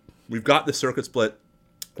SG, we've got this circuit split.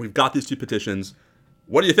 We've got these two petitions.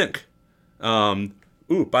 What do you think?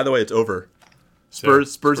 By the way, it's over.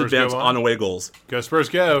 Spurs advance on away goals. Go Spurs,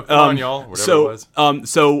 go! Come on, y'all. Whatever it was.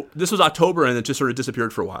 So this was October, and it just sort of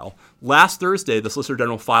disappeared for a while. Last Thursday, the Solicitor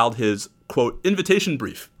General filed his quote invitation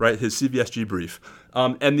brief, right? His CVSG brief,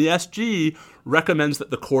 and the SG recommends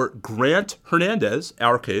that the court grant Hernandez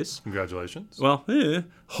our case. Congratulations. Well,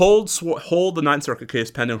 hold the Ninth Circuit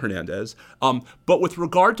case pending Hernandez. But with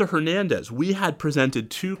regard to Hernandez, we had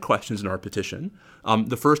presented two questions in our petition.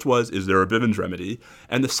 The first was, is there a Bivens remedy?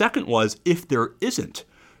 And the second was, if there isn't,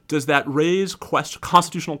 does that raise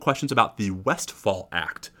constitutional questions about the Westfall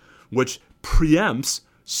Act, which preempts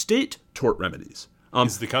state tort remedies?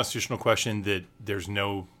 Is the constitutional question that there's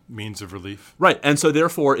no means of relief? Right. And so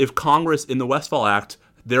therefore, if Congress in the Westfall Act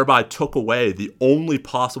thereby took away the only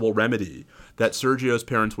possible remedy that Sergio's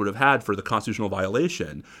parents would have had for the constitutional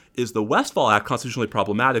violation, is the Westfall Act constitutionally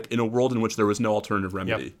problematic in a world in which there was no alternative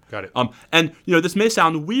remedy? Yep, got it. And this may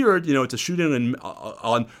sound weird. It's a shooting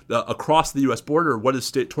across the U.S. border. What does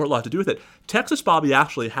state tort law have to do with it? Texas, Bobby,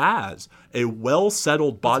 actually has a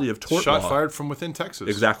well-settled body of tort law. Shot fired from within Texas.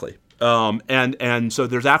 Exactly. And so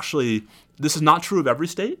there's actually, this is not true of every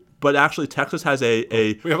state, but actually Texas has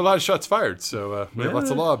we have a lot of shots fired, so we have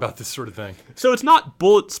lots of law about this sort of thing. So it's not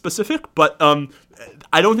bullet specific, but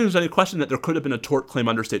I don't think there's any question that there could have been a tort claim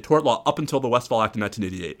under state tort law up until the Westfall Act in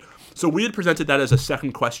 1988. So we had presented that as a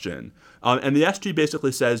second question. And the SG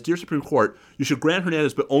basically says, dear Supreme Court, you should grant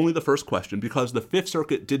Hernandez, but only the first question, because the Fifth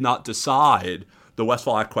Circuit did not decide the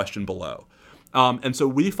Westfall Act question below. And so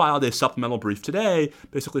we filed a supplemental brief today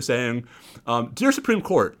basically saying, dear Supreme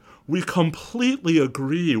Court, we completely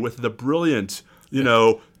agree with the brilliant,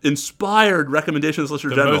 inspired recommendation of the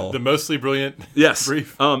Solicitor General. The mostly brilliant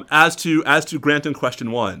brief. As to granting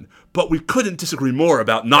question one. But we couldn't disagree more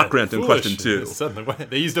about not granting question two. Suddenly,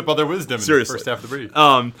 they used up all their wisdom Seriously. In the first half of the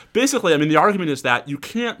brief. Basically, the argument is that you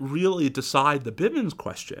can't really decide the Bivens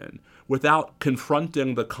question without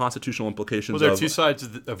confronting the constitutional implications. Well, there are two sides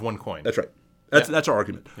of one coin. That's right. That's our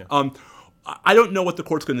argument. Yeah. I don't know what the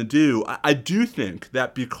court's going to do. I do think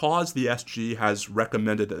that because the SG has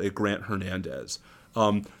recommended that they grant Hernandez,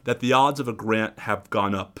 that the odds of a grant have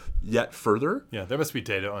gone up yet further. Yeah, there must be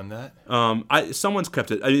data on that. Someone's kept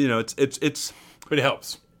it. It's. But it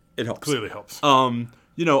helps. It helps. Clearly helps. I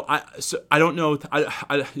don't know.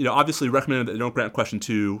 Obviously recommending that they don't grant question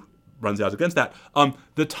two runs out against that.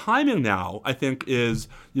 The timing now, I think, is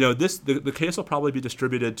the case will probably be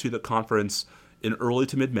distributed to the conference in early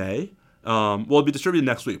to mid-May. It'll be distributed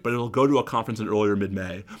next week, but it'll go to a conference in earlier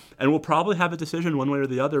mid-May. And we'll probably have a decision one way or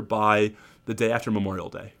the other by the day after Memorial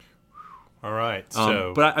Day. All right.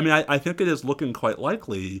 But I think it is looking quite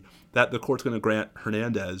likely that the court's going to grant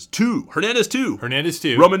Hernandez 2. Hernandez 2. Hernandez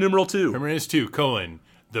 2. Roman numeral 2. Hernandez 2,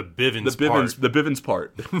 the Bivens part. The Bivens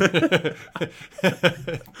part.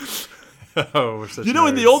 Oh, we're such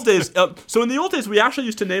in the old days, in the old days, we actually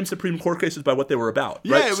used to name Supreme Court cases by what they were about.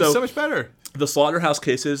 Yeah, right? It was so much better. The slaughterhouse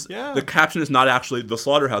cases, the caption is not actually the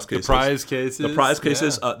slaughterhouse cases. The prize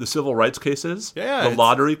cases. The civil rights cases. Yeah. The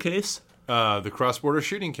lottery case. The cross-border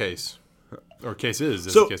shooting case. Or case is,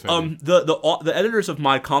 as So the case may be. the editors of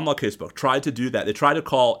my common law casebook tried to do that. They tried to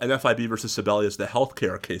call NFIB versus Sibelius the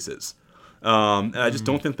healthcare cases, and I just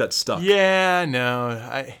don't think that's stuck. Yeah, no,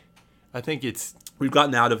 I think We've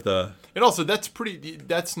gotten out of the. and also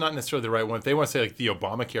that's not necessarily the right one. If they want to say like the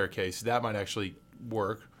Obamacare case, that might actually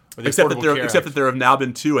work. Or the Except Affordable Care that Act. there have now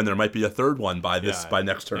been 2, and there might be a third one by next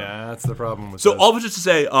term. Yeah, that's the problem with So those. all of it just to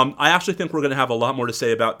say, I actually think we're going to have a lot more to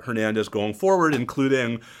say about Hernandez going forward,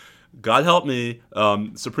 including, God help me,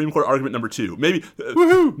 Supreme Court argument number 2.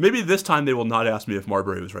 Maybe this time they will not ask me if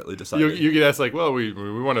Marbury was rightly decided. You get asked like, well, we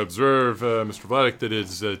want to observe, Mr. Vladeck, that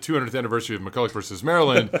his 200th anniversary of McCulloch versus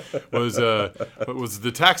Maryland was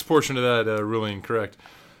the tax portion of that ruling correct?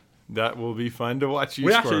 That will be fun to watch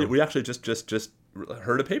you squirm. We actually just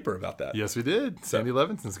heard a paper about that. Yes, we did. Sandy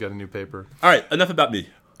Levinson's got a new paper. All right, enough about me.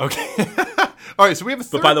 Okay. All right, so we have a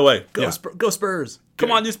third. But by the way, go Spurs!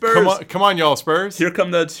 Come on, you Spurs! Come on, y'all Spurs! Here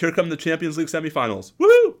come the Champions League semifinals.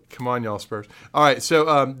 Woohoo! Come on, y'all Spurs! All right,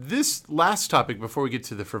 so this last topic before we get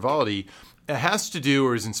to the frivolity, it has to do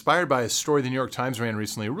or is inspired by a story the New York Times ran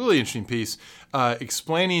recently, a really interesting piece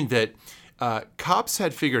explaining that cops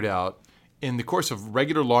had figured out in the course of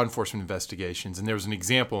regular law enforcement investigations, and there was an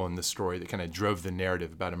example in this story that kind of drove the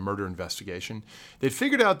narrative about a murder investigation, they'd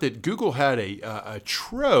figured out that Google had a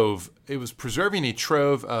trove. It was preserving a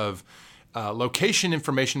trove of location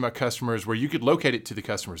information about customers where you could locate it to the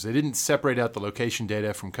customers. They didn't separate out the location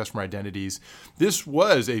data from customer identities. This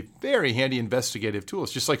was a very handy investigative tool.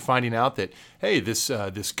 It's just like finding out that, hey,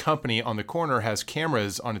 this company on the corner has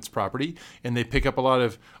cameras on its property, and they pick up a lot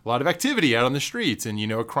of activity out on the streets, and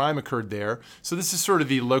a crime occurred there. So this is sort of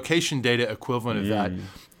the location data equivalent of that.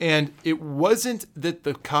 And it wasn't that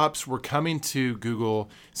the cops were coming to Google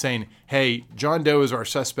saying, hey, John Doe is our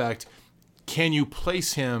suspect. Can you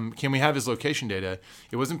place him? Can we have his location data?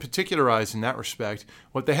 It wasn't particularized in that respect.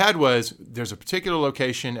 What they had was there's a particular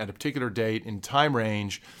location at a particular date and time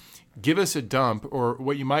range. Give us a dump, or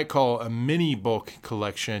what you might call a mini bulk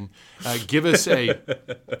collection. Give us a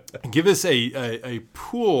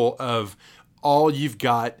pool of all you've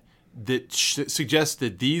got that suggests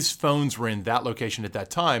that these phones were in that location at that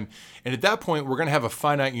time. And at that point, we're going to have a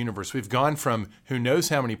finite universe. We've gone from who knows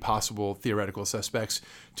how many possible theoretical suspects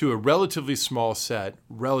to a relatively small set,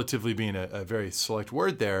 relatively being a very select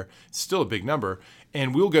word there, still a big number.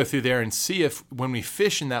 And we'll go through there and see if when we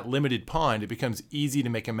fish in that limited pond, it becomes easy to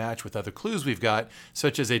make a match with other clues we've got,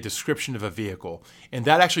 such as a description of a vehicle. And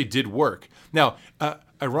that actually did work. Now,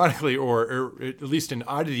 ironically, or at least an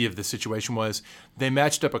oddity of the situation was they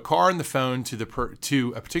matched up a car and the phone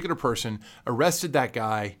to a particular person, arrested that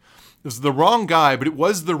guy. It was the wrong guy, but it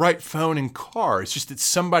was the right phone and car. It's just that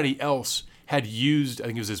somebody else had used, I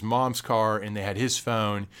think it was his mom's car, and they had his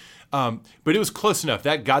phone. But it was close enough.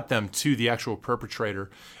 That got them to the actual perpetrator.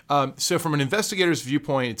 So from an investigator's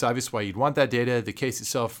viewpoint, it's obvious why you'd want that data. The case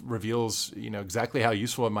itself reveals, exactly how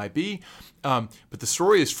useful it might be. But the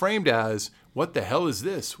story is framed as, what the hell is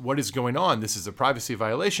this? What is going on? This is a privacy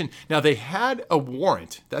violation. Now, they had a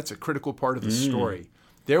warrant. That's a critical part of the story.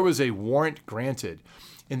 There was a warrant granted.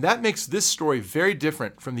 And that makes this story very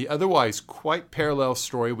different from the otherwise quite parallel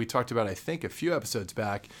story we talked about, I think, a few episodes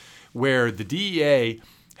back, where the DEA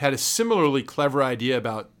had a similarly clever idea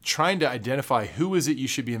about trying to identify who is it you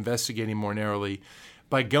should be investigating more narrowly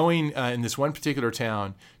by going in this one particular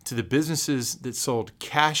town to the businesses that sold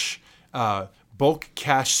bulk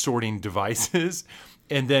cash sorting devices,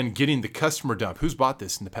 and then getting the customer dump. Who's bought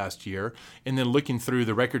this in the past year? And then looking through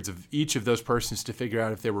the records of each of those persons to figure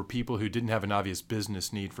out if there were people who didn't have an obvious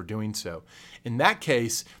business need for doing so. In that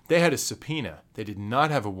case, they had a subpoena. They did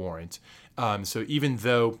not have a warrant. So even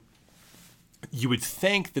though you would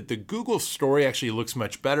think that the Google story actually looks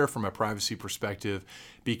much better from a privacy perspective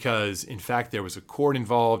because, in fact, there was a court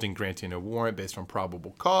involved in granting a warrant based on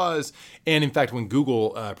probable cause. And, in fact, when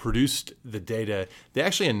Google produced the data, they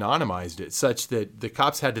actually anonymized it such that the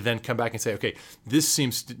cops had to then come back and say, okay, this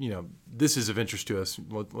seems to, this is of interest to us.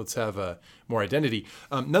 Let's have more identity.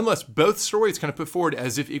 Nonetheless, both stories kind of put forward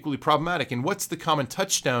as if equally problematic. And what's the common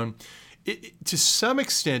touchstone? To some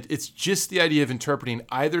extent, it's just the idea of interpreting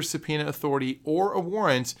either subpoena authority or a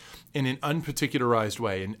warrant in an unparticularized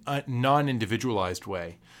way, a non-individualized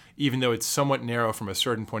way. Even though it's somewhat narrow from a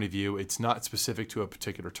certain point of view, it's not specific to a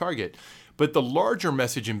particular target. But the larger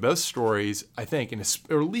message in both stories, I think,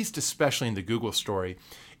 or at least especially in the Google story,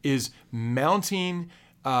 is mounting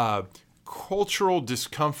cultural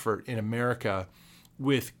discomfort in America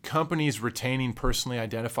with companies retaining personally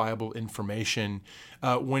identifiable information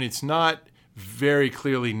when it's not very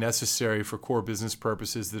clearly necessary for core business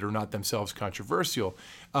purposes that are not themselves controversial.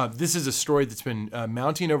 This is a story that's been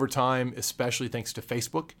mounting over time, especially thanks to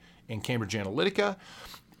Facebook and Cambridge Analytica.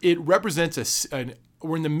 It represents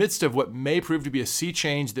we're in the midst of what may prove to be a sea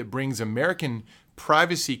change that brings American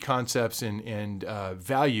privacy concepts and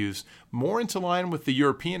values more into line with the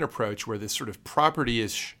European approach, where this sort of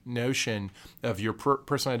property-ish notion of your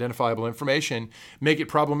personally identifiable information make it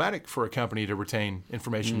problematic for a company to retain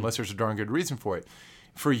information unless there's a darn good reason for it.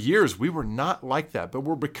 For years, we were not like that, but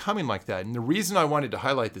we're becoming like that. And the reason I wanted to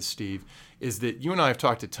highlight this, Steve, is that you and I have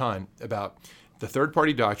talked a ton about the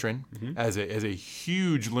third-party doctrine as a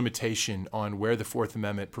huge limitation on where the Fourth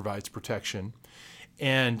Amendment provides protection,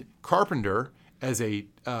 and Carpenter as a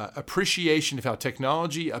appreciation of how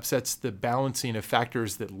technology upsets the balancing of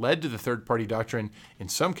factors that led to the third-party doctrine in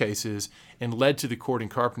some cases and led to the court in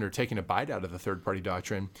Carpenter taking a bite out of the third-party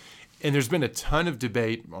doctrine. And there's been a ton of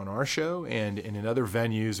debate on our show and in other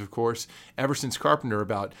venues, of course, ever since Carpenter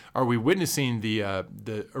about, are we witnessing the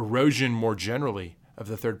erosion more generally of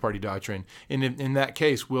the third-party doctrine? And in that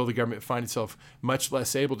case, will the government find itself much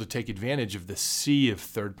less able to take advantage of the sea of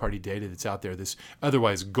third-party data that's out there, this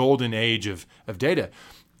otherwise golden age of data?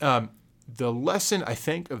 The lesson, I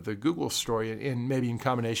think, of the Google story, and maybe in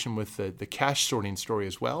combination with the cache sorting story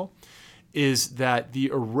as well, is that the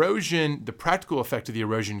erosion, the practical effect of the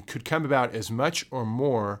erosion could come about as much or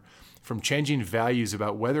more from changing values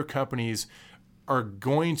about whether companies are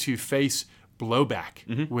going to face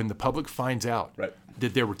blowback when the public finds out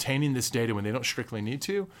that they're retaining this data when they don't strictly need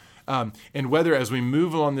to. And whether as we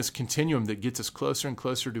move along this continuum that gets us closer and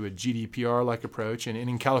closer to a GDPR-like approach, and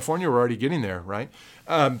in California we're already getting there, right?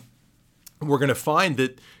 We're going to find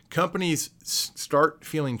that companies start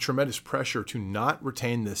feeling tremendous pressure to not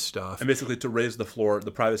retain this stuff. And basically to raise the floor, the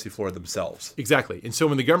privacy floor themselves. Exactly. And so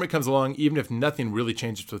when the government comes along, even if nothing really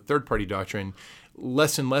changes to the third-party doctrine,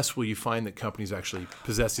 less and less will you find that companies actually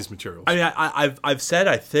possess these materials. I mean, I've said,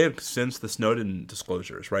 I think, since the Snowden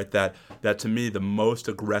disclosures, right, that to me the most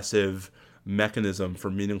aggressive mechanism for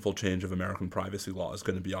meaningful change of American privacy law is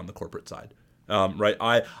going to be on the corporate side,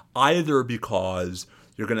 right? Either because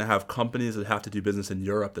you're going to have companies that have to do business in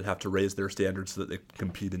Europe that have to raise their standards so that they can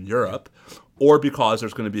compete in Europe, or because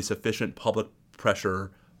there's going to be sufficient public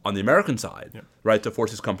pressure on the American side, right, to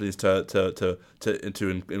force these companies to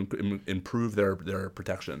improve their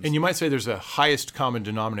protections. And you might say there's a highest common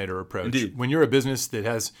denominator approach. Indeed. When you're a business that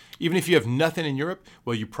has, even if you have nothing in Europe,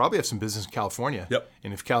 well, you probably have some business in California. Yep.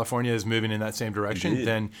 And if California is moving in that same direction, Indeed.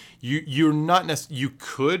 then you're not you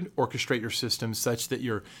could orchestrate your system such that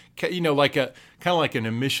you're, like kind of like an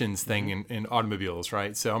emissions thing in automobiles,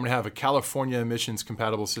 right? So I'm going to have a California emissions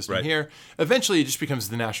compatible system here. Eventually, it just becomes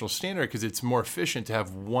the national standard because it's more efficient to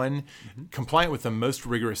have one compliant with the most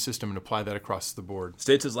rigorous system and apply that across the board.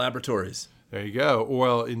 States as laboratories. There you go.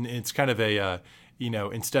 Well, it's kind of a,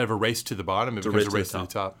 instead of a race to the bottom, it becomes a race to the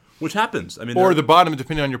top. Which happens. I mean, or the bottom,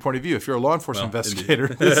 depending on your point of view. If you're a law enforcement investigator,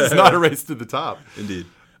 this is not a race to the top. Indeed.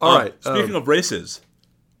 All right. Speaking of races.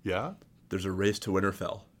 Yeah? There's a race to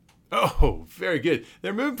Winterfell. Oh, very good.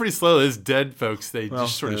 They're moving pretty slowly. As dead folks, they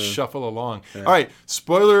just sort of shuffle along. All right,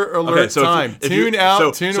 spoiler alert time. Tune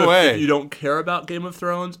out, tune away. If you don't care about Game of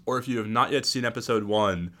Thrones, or if you have not yet seen episode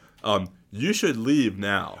 1, you should leave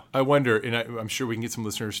now. I wonder, and I'm sure we can get some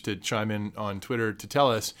listeners to chime in on Twitter to tell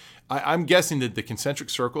us. I'm guessing that the concentric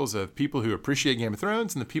circles of people who appreciate Game of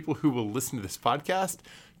Thrones and the people who will listen to this podcast,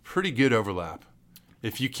 pretty good overlap.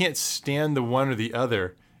 If you can't stand the one or the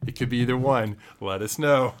other, it could be either one. Let us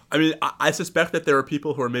know. I mean, I suspect that there are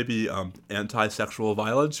people who are maybe anti-sexual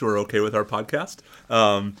violence who are okay with our podcast,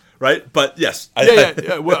 right? But yes.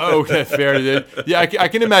 Yeah. Well, okay, fair. Yeah, I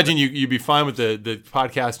can imagine you'd be fine with the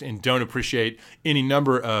podcast and don't appreciate any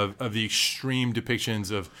number of the extreme depictions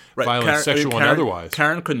of violence, sexual and otherwise.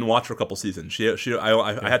 Karen couldn't watch for a couple seasons.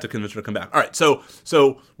 I had to convince her to come back. All right,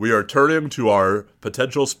 so we are turning to our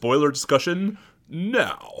potential spoiler discussion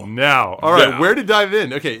now. All right, where to dive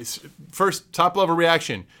in? Okay, first, top-level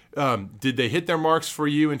reaction. Did they hit their marks for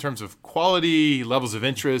you in terms of quality, levels of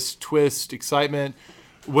interest, twist, excitement?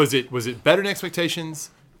 Was it better than expectations,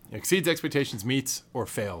 exceeds expectations, meets, or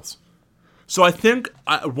fails? So I think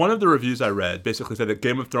one of the reviews I read basically said that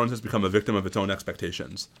Game of Thrones has become a victim of its own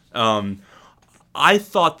expectations. I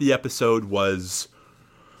thought the episode was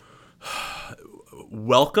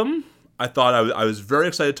welcome. I thought I was very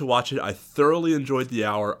excited to watch it. I thoroughly enjoyed the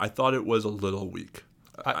hour. I thought it was a little weak.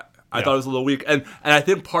 I thought it was a little weak. And I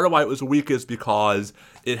think part of why it was weak is because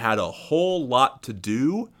it had a whole lot to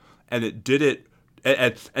do, and it did it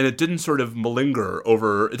and it didn't sort of malinger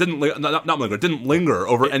over. It didn't not malinger. It didn't linger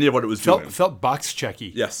over any of what it was doing. Felt box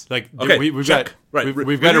checky. Yes. Like okay. we've got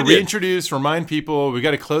to reintroduce, remind people. We've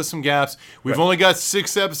got to close some gaps. We've only got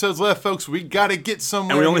 6 episodes left, folks. We got to get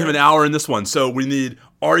somewhere. And we only have an hour in this one, so we need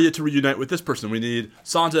Arya to reunite with this person. We need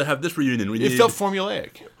Sansa to have this reunion. It felt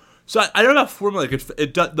formulaic. So I don't know if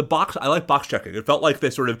formulaic. The box. I like box checking. It felt like they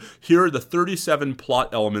sort of, here are the 37 plot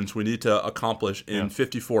elements we need to accomplish in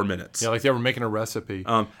 54 minutes. Yeah, like they were making a recipe.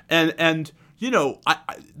 And you know,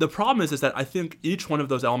 the problem is that I think each one of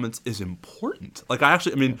those elements is important. Like I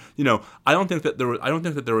don't think that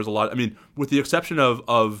there was a lot. I mean, with the exception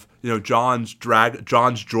of John's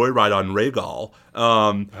joyride on Rhaegal.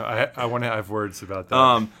 I want to have words about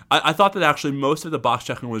that. I thought that actually most of the box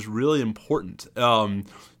checking was really important.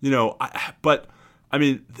 But I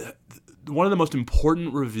mean, one of the most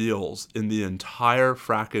important reveals in the entire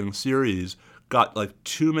fracking series got like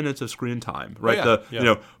 2 minutes of screen time, right?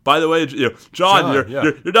 By the way, John,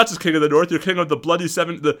 you're not just king of the North, you're king of the bloody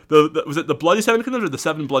seven. Was it the bloody seven kingdoms or the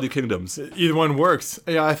 7 bloody kingdoms? Either one works.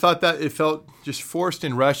 Yeah, I thought that it felt just forced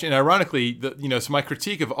and rushed. And ironically, so my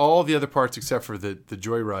critique of all the other parts except for the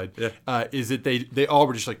joyride is that they all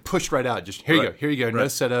were just like pushed right out. Just here you go, no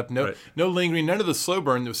setup, no lingering, none of the slow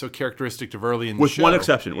burn that was so characteristic of early in the show. With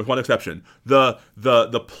one exception,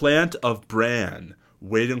 the plant of Bran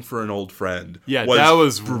waiting for an old friend. Yeah, was that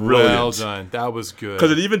was brilliant. Well done. That was good.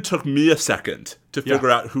 Because it even took me a second to figure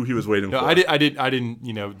out who he was waiting for. I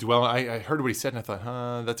didn't dwell. I heard what he said and I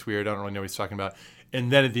thought, that's weird. I don't really know what he's talking about.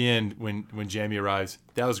 And then at the end, when Jaime arrives,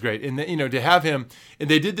 that was great. And to have him, and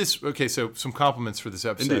they did this. Okay, so some compliments for this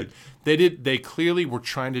episode. Indeed. They clearly were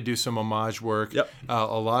trying to do some homage work. Yep. A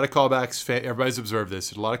lot of callbacks. Everybody's observed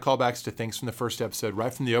this. A lot of callbacks to things from the first episode,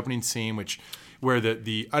 right from the opening scene, where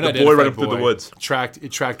the unidentified boy running through the woods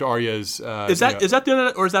tracked Arya's. Is that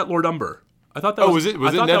the or is that Lord Umber? I thought that was it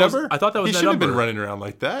Ned Umber? I thought that was he Ned shouldn't Umber. have been running around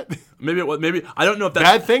like that. Maybe I don't know if that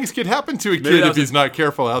bad things could happen to a kid if he's not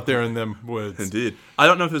careful out there in them woods. Indeed, I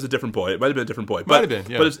don't know if it was a different boy. It might have been a different boy. Might have been,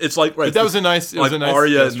 yeah. But it's like But that was a nice. It was a nice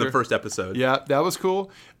Arya gesture. in the first episode. Yeah, that was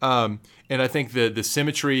cool. And I think the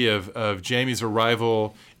symmetry of Jaime's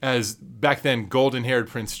arrival as back then golden-haired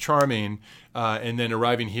Prince Charming. And then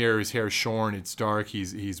arriving here, his hair is shorn, it's dark,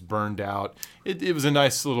 he's burned out. It was a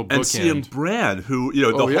nice little bookend. And seeing Bran, who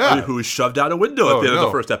who was shoved out a window at the end of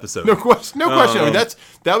the first episode. No question. I mean,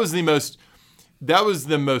 that was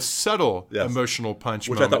the most subtle emotional punch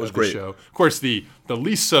which moment I thought was of the great. show. Of course, the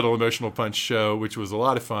least subtle emotional punch show, which was a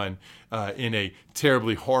lot of fun in a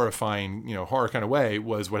terribly horrifying, horror kind of way,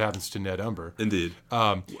 was what happens to Ned Umber. Indeed. We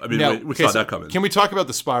saw that coming. Can we talk about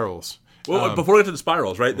the spirals? Well, before we get to the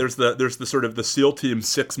spirals, right? There's the sort of the SEAL Team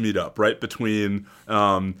 6 meetup, right, between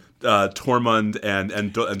Tormund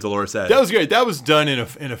and Dolores Edge. That was great. That was done in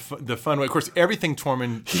the fun way. Of course, everything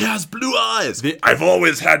Tormund. He has blue eyes. I've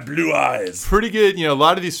always had blue eyes. Pretty good. A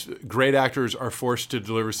lot of these great actors are forced to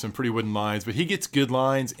deliver some pretty wooden lines, but he gets good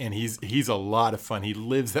lines, and he's a lot of fun. He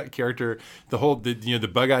lives that character. The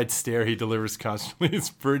bug-eyed stare he delivers constantly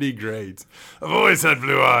is pretty great. I've always had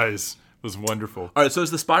blue eyes. Was wonderful. All right, so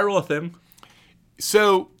is the spiral a thing?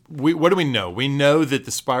 So what do we know? We know that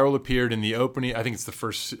the spiral appeared in the opening. I think it's the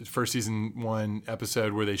first season 1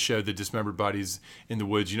 episode where they showed the dismembered bodies in the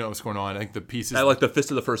woods. You know what's going on. I think the pieces like the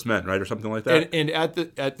Fist of the First Men, right, or something like that.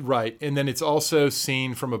 And right, and then it's also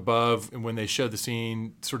seen from above, and when they show the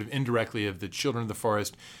scene sort of indirectly of the Children of the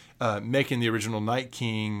Forest making the original Night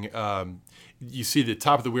King. You see the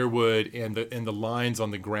top of the weirwood and the lines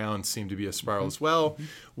on the ground seem to be a spiral as well.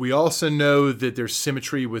 We also know that there's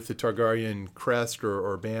symmetry with the Targaryen crest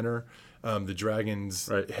or banner. The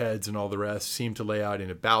dragons' heads and all the rest seem to lay out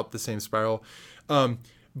in about the same spiral.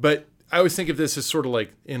 But I always think of this as sort of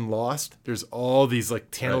like in Lost. There's all these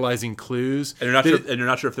like tantalizing clues, and you're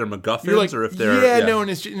not sure if they're MacGuffins or if they're no.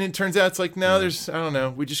 And it turns out it's like no. There's I don't know.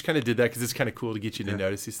 We just kind of did that because it's kind of cool to get you to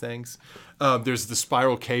notice these things. There's the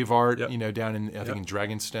spiral cave art, down in I think in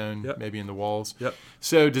Dragonstone, maybe in the walls. Yep.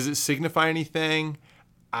 So does it signify anything?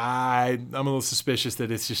 I'm a little suspicious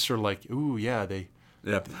that it's just sort of like ooh yeah they.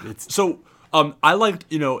 Yeah. So. I liked,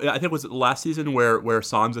 I think was it last season where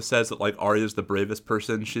Sansa says that like Arya's the bravest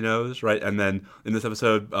person she knows, right? And then in this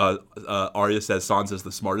episode, Arya says Sansa's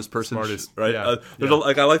the smartest person, right? Yeah.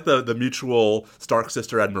 I like the mutual Stark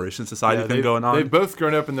sister admiration society thing going on. They've both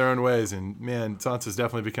grown up in their own ways, and man, Sansa's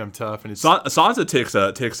definitely become tough. And Sansa takes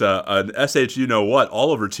an sh what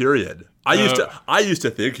all over Tyrion. I used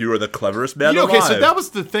to think you were the cleverest man alive. Okay, so that was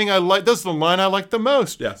the thing I liked. That's the line I liked the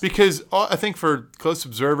most. Yes. Because I think for close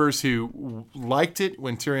observers who liked it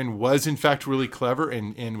when Tyrion was in fact really clever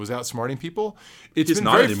and was outsmarting people. He's been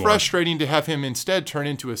not very anymore. frustrating to have him instead turn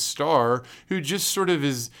into a star who just sort of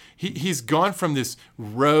is. He's gone from this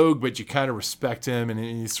rogue, but you kind of respect him, and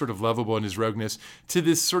he's sort of lovable in his rogueness, to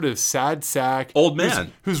this sort of sad sack old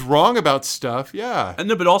man who's wrong about stuff. Yeah, and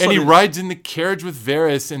no, but also he rides in the carriage with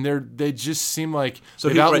Varys, and they just seem like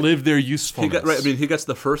they've outlived their usefulness. He gets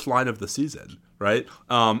the first line of the season, right?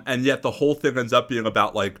 And yet the whole thing ends up being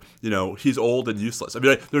about he's old and useless. I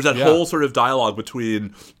mean, there's that whole sort of dialogue between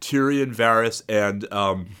Tyrion, Varys, and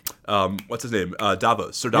what's his name,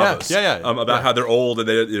 Davos, Sir Davos, about how they're old and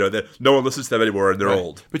they no one listens to them anymore and they're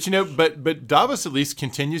old. But but Davos at least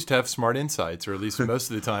continues to have smart insights, or at least most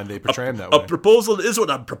of the time they portray him that way. A proposal is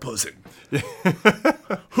what I'm proposing.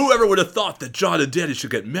 Whoever would have thought that Jon and Dany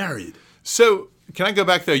should get married? So. Can I go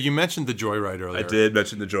back though? You mentioned the joyride earlier. I did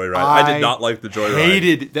mention the joyride. I did not like the joyride.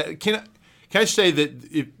 Hated that. Can I say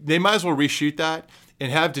that they might as well reshoot that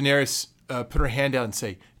and have Daenerys put her hand out and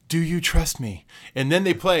say, "Do you trust me?" And then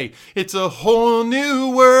they play "It's a Whole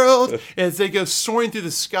New World" as they go soaring through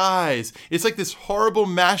the skies. It's like this horrible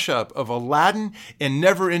mashup of Aladdin and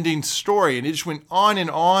Never-Ending Story, and it just went on, and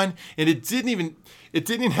it didn't even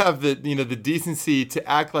have the the decency to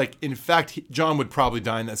act like, in fact, John would probably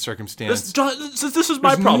die in that circumstance. This is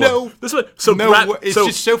my problem. It's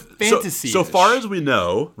just so fantasy. So far as we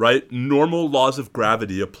know, right, normal laws of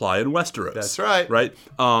gravity apply in Westeros. That's right. Right.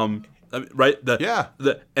 And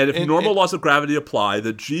if normal laws of gravity apply,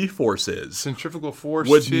 the G-forces, centrifugal force,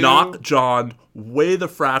 would knock Jon way the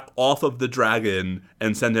frack off of the dragon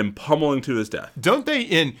and send him pummeling to his death. Don't they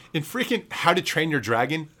in freaking How to Train Your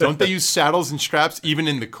Dragon? Don't they use saddles and straps even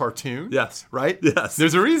in the cartoon? Yes. Right? Yes.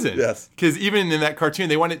 There's a reason. Yes. Because even in that cartoon,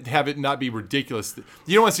 they want to have it not be ridiculous.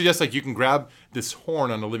 You don't want to suggest you can grab this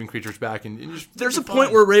horn on a living creature's back and just. There's a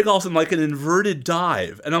point where Rhaegal's in an inverted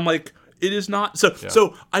dive, and I'm like. It is not so. Yeah.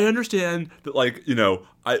 So I understand that,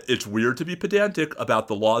 it's weird to be pedantic about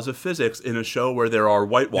the laws of physics in a show where there are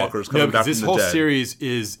White Walkers coming back from the dead. This whole series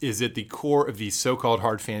is at the core of the so-called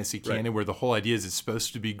hard fantasy canon, where the whole idea is it's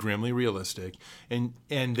supposed to be grimly realistic, and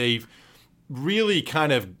they've really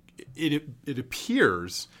kind of it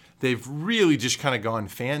appears. They've really just kind of gone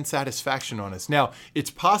fan satisfaction on us. Now,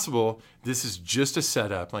 it's possible this is just a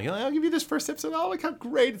setup. I'll give you this first episode. Oh, look how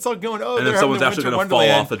great it's all going. Oh, and then someone's actually going to fall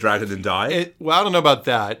off the dragon and die? Well, I don't know about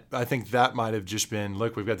that. I think that might have just been,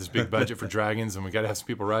 look, we've got this big budget for dragons, and we got to have some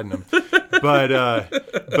people riding them.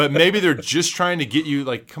 But maybe they're just trying to get you,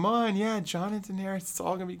 come on, Jon and Daenerys, it's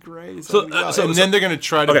all going to be great. And then they're going to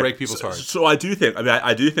try to break people's hearts. So I do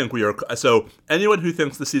think we are. So anyone who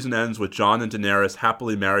thinks the season ends with Jon and Daenerys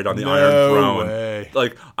happily married on the Iron Throne, way.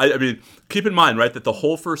 I mean, keep in mind, right, that the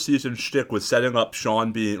whole first season shtick was setting up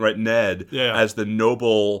Sean being Ned as the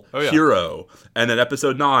noble hero, and then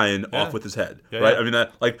episode 9 off with his head, right? I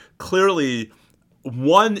mean, clearly,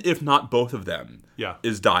 one if not both of them,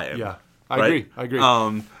 is dying. Yeah, I agree.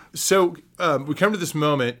 So we come to this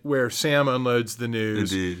moment where Sam unloads the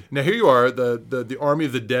news. Indeed. Now here you are. The army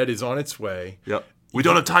of the dead is on its way. Yep. We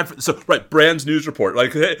don't have time for Bran's news report.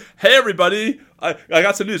 Hey everybody, I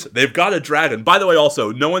got some news. They've got a dragon. By the way,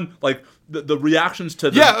 also, no one the reactions to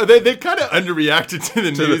the they kind of underreacted to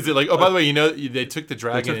the news. They're oh, by the way, they took the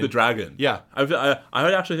dragon. They took the dragon. Yeah, I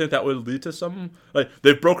would actually think that would lead to some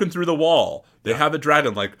they've broken through the wall. They have a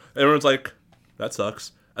dragon. Everyone's that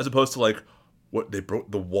sucks. As opposed to what they broke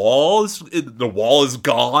the walls. The wall is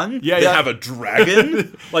gone. Yeah, they have a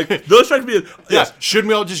dragon. Those strike me. Yes. Shouldn't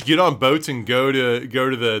we all just get on boats and go to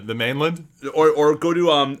the mainland, or go to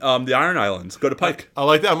the Iron Islands? Go to Pike. I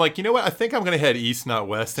like that. I'm you know what? I think I'm going to head east, not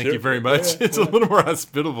west. Thank you very much. It's a little more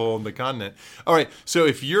hospitable on the continent. All right. So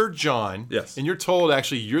if you're Jon, and you're told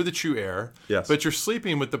actually you're the true heir, but you're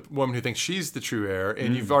sleeping with the woman who thinks she's the true heir,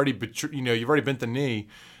 and you've already bent the knee.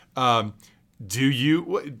 Do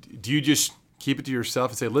you just keep it to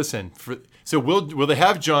yourself and say, listen, will they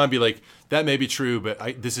have Jon be that may be true,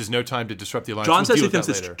 but this is no time to disrupt the alliance. Jon says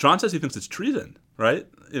he thinks it's treason, right?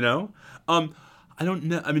 I don't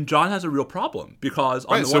know. I mean, Jon has a real problem because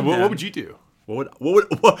on the one hand, what would you do? What would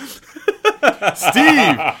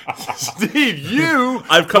Steve, you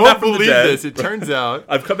I've come back from the dead. This. It turns out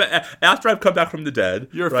after I've come back from the dead.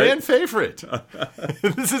 You're a fan favorite.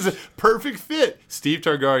 This is a perfect fit. Steve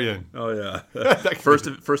Targaryen. Oh yeah, first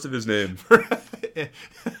of his name.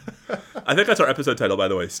 I think that's our episode title, by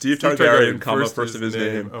the way. Steve Targaryen, first of his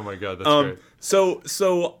name. Oh my god, that's great.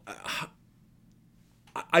 So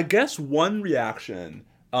I guess one reaction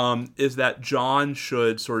is that Jon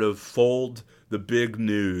should sort of fold the big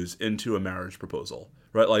news into a marriage proposal,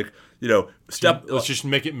 right? Let's just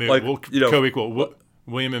make it we'll co-equal.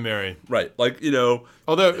 William and Mary. Right. Like,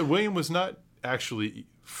 Although William was not actually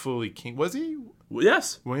fully king, was he?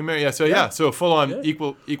 Yes. William and Mary. Yeah. So a full on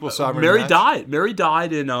equal sovereign. Mary match. died. Mary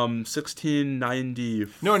died in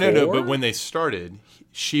 1694. No. But when they started,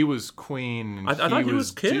 she was queen. And I thought he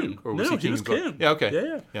was king. Duke, or was he was king. Yeah.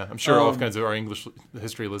 Okay. Yeah. I'm sure all kinds of our English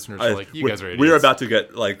history listeners are like, you guys are idiots. We are about to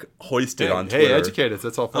get hoisted on Twitter. Hey, educate us.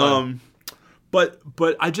 That's all fine. But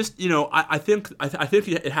I just I think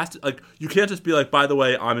it has to you can't just be by the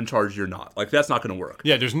way, I'm in charge, you're not. That's not going to work.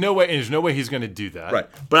 Yeah, there's no way he's going to do that. Right.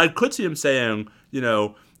 But I could see him saying,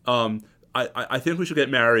 I think we should get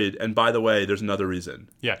married, and by the way, there's another reason.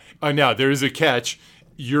 Yeah. Now there is a catch.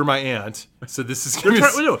 You're my aunt, so this is they're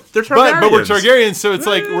Targaryens. But we're Targaryens, so it's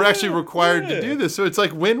we're actually required to do this. So it's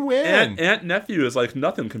win-win. Aunt nephew is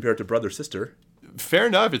nothing compared to brother sister. Fair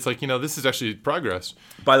enough. It's this is actually progress.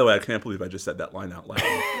 By the way, I can't believe I just said that line out loud.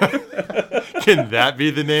 Can that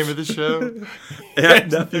be the name of the show?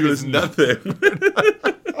 Aunt nephew is nothing.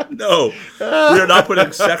 No, we are not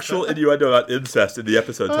putting sexual innuendo about incest in the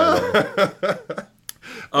episode title.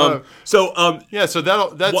 So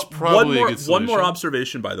that's probably a good solution. One more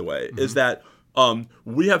observation, by the way, is that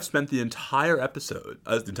we have spent the entire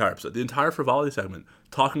frivolity segment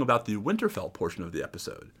talking about the Winterfell portion of the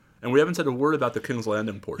episode. And we haven't said a word about the King's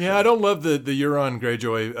Landing portion. Yeah, I don't love the Euron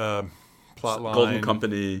Greyjoy plot line. Golden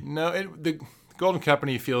Company. No, the Golden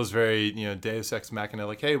Company feels very, Deus Ex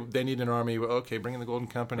Machina. Hey, they need an army. Well, okay, bring in the Golden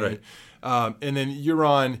Company. Right. And then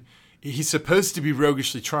Euron, he's supposed to be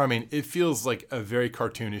roguishly charming. It feels like a very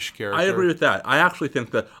cartoonish character. I agree with that. I actually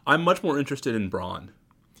think that I'm much more interested in Bronn.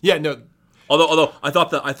 Yeah, no. Although I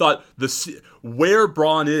thought where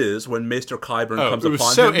Bronn is when Maester Qyburn comes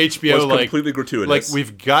upon so him HBO, was completely gratuitous.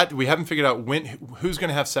 We haven't figured out who's going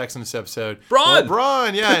to have sex in this episode.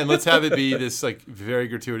 Bronn, yeah, and let's have it be this very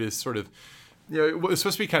gratuitous sort of. It was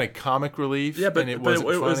supposed to be kind of comic relief. Yeah, but and it wasn't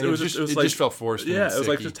funny. It just felt forced. Yeah, and it was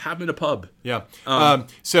sicky. just having a pub. Yeah.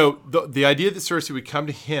 So the idea that Cersei would come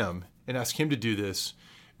to him and ask him to do this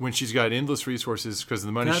when she's got endless resources because of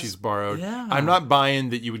the money she's borrowed. Yeah. I'm not buying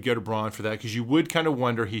that you would go to Bronn for that because you would kind of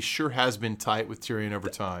wonder he sure has been tight with Tyrion over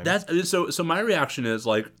time. So my reaction is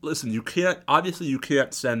listen, you can't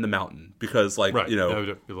send the Mountain because that would be a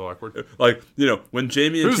little awkward. When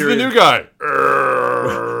Jaime and who's Tyrion, the new guy?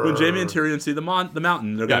 When Jaime and Tyrion see the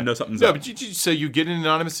Mountain, they're gonna know something's up. But so you get an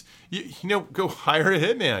anonymous. Go hire a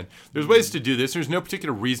hitman. There's ways to do this. There's no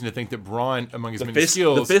particular reason to think that Bronn, among his many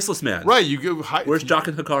skills, the faceless man, right? You go. Where's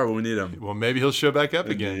Jaqen H'ghar when we need him? Well, maybe he'll show back up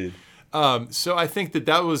Indeed. again. So I think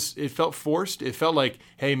that was. It felt forced. It felt like,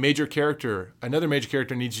 hey, another major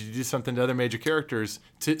character needs you to do something to other major characters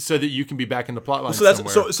so that you can be back in the plotline.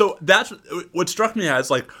 So that's what struck me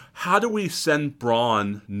as how do we send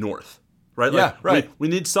Bronn north? Right? Right. We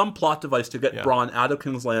need some plot device to get Bronn out of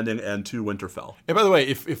King's Landing and to Winterfell. And by the way,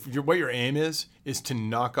 if what your aim is to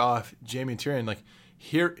knock off Jaime and Tyrion,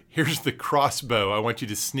 here's the crossbow I want you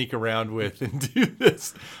to sneak around with and do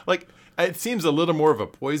this. It seems a little more of a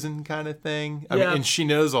poison kind of thing. I mean, and she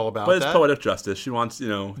knows all about that. But it's poetic justice. She wants,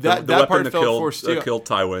 the that weapon part to felt kill forced too. Kill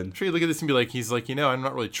Tywin. I'm sure you look at this and be he's I'm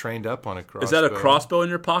not really trained up on a crossbow. Is that a crossbow in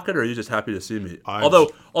your pocket, or are you just happy to see me? Although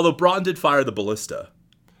Bronn did fire the ballista.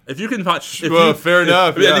 If you can find, fair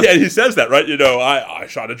enough. Yeah, he says that, right? I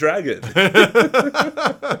shot a dragon.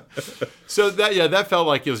 So that felt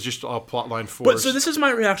like it was just all plotline force. But so this is my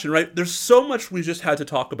reaction, right? There's so much we just had to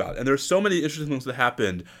talk about, and there's so many interesting things that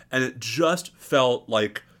happened, and it just felt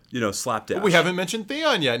like slapdash. But we haven't mentioned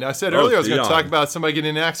Theon yet. Now, I said earlier I was going to talk about somebody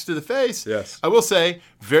getting an axe to the face. Yes. I will say,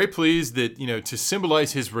 very pleased that, to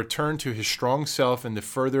symbolize his return to his strong self and the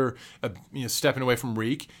further, stepping away from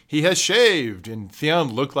Reek, he has shaved, and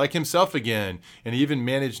Theon looked like himself again. And he even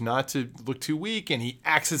managed not to look too weak, and he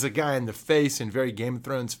axes a guy in the face in very Game of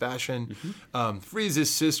Thrones fashion, frees his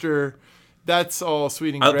sister. That's all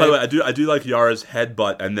sweet and great. By the way, I do like Yara's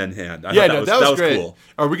headbutt and then hand. That was great. Cool.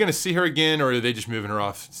 Are we going to see her again, or are they just moving her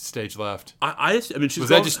off stage left? I mean, was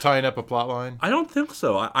that just tying up a plot line? I don't think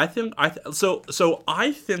so. I think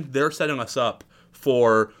they're setting us up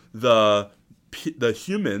for the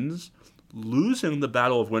humans losing the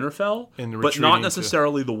Battle of Winterfell, but not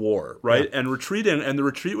necessarily the war, right? Yeah. And retreating, and the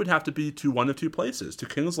retreat would have to be to one of two places: to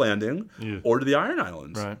King's Landing or to the Iron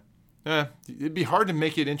Islands. Right. Yeah, it'd be hard to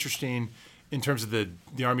make it interesting in terms of the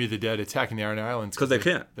Army of the Dead attacking the Iron Islands. Because they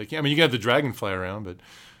can't. They can't. I mean, you can have the dragonfly around, but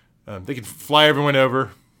they can fly everyone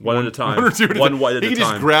over, One at a time. One or two at a One time. white at a time. He can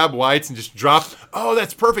time. just grab whites and just drop. Oh,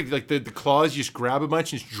 that's perfect. Like the claws, you just grab a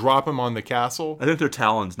bunch and just drop them on the castle. I think they're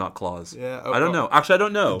talons, not claws. Yeah. I don't know. Actually, I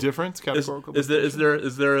don't know. Difference? Categorical Is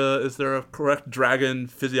there a correct dragon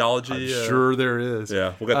physiology? I'm sure there is.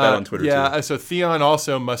 Yeah, we'll get that on Twitter too. Yeah, so Theon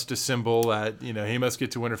also must assemble at, he must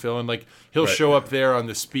get to Winterfell, and like he'll show up there on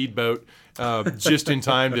the speedboat just in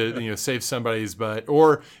time to save somebody's butt,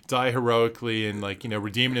 or die heroically and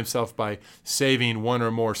redeeming himself by saving one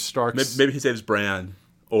or more Starks. Maybe he saves Bran,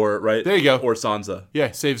 or there you go, or Sansa.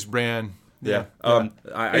 Yeah, saves Bran. Yeah.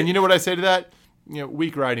 And you know what I say to that?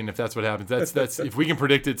 Weak writing if that's what happens. That's if we can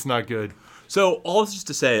predict it's not good. So all this is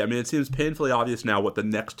to say, I mean, it seems painfully obvious now what the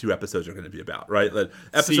next two episodes are going to be about, right? Like,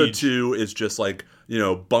 episode Siege. 2 is just like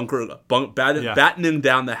battening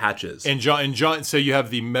down the hatches. And John. So you have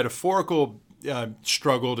the metaphorical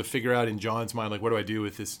struggle to figure out in John's mind, like, what do I do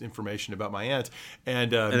with this information about my aunt?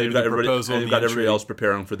 And maybe you've got the proposal. and you've got everybody else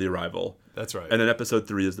preparing for the arrival. That's right. And then episode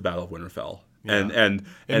 3 is the Battle of Winterfell. Yeah. And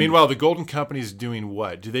meanwhile, the Golden Company's doing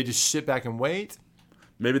what? Do they just sit back and wait?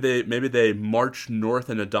 Maybe they march north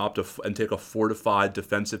and and take a fortified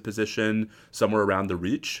defensive position somewhere around the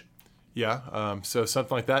Reach. Yeah, so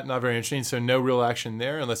something like that, not very interesting. So no real action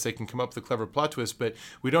there unless they can come up with a clever plot twist. But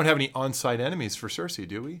we don't have any on-site enemies for Cersei,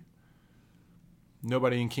 do we?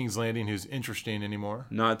 Nobody in King's Landing who's interesting anymore.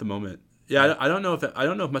 Not at the moment. Yeah, I don't know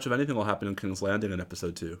if much of anything will happen in King's Landing in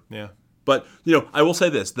episode 2. Yeah. But I will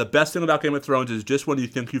say this: the best thing about Game of Thrones is just when you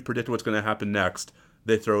think you've predicted what's going to happen next,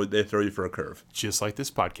 they throw you for a curve. Just like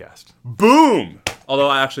this podcast. Boom! Although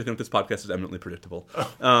I actually think this podcast is eminently predictable.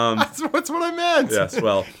 That's what I meant. Yes,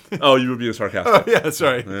 well. Oh, you were being sarcastic. Yeah,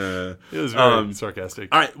 sorry. It was very sarcastic.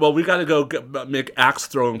 All right, well, we got to go make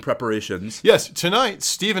axe-throwing preparations. Yes, tonight,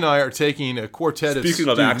 Steve and I are taking a quartet of Speaking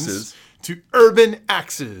of students axes. to Urban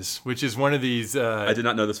Axes, which is one of these... I did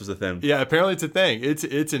not know this was a thing. Yeah, apparently it's a thing.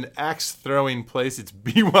 It's an axe-throwing place. It's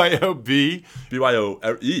BYOB.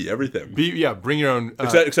 BYOE, everything. Bring your own...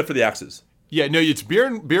 except for the axes. Yeah, no, it's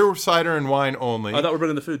beer, cider, and wine only. I thought we were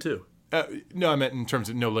bringing the food, too. No, I meant in terms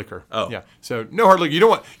of no liquor. Oh. Yeah. So no hard liquor. You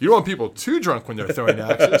don't want people too drunk when they're throwing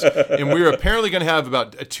axes. And we're apparently going to have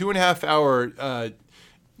about a 2.5 hour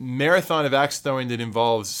marathon of axe throwing that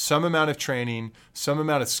involves some amount of training, some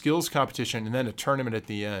amount of skills competition, and then a tournament at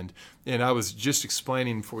the end. And I was just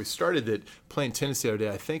explaining before we started that playing tennis the other day,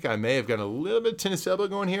 I think I may have got a little bit of tennis elbow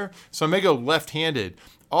going here. So I may go left-handed.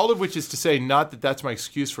 All of which is to say, not that that's my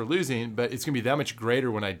excuse for losing, but it's going to be that much greater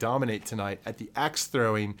when I dominate tonight at the axe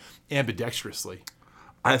throwing ambidextrously.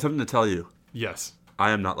 I have something to tell you. Yes.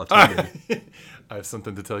 I am not left-handed. I have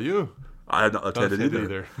something to tell you. I am not left-handed either.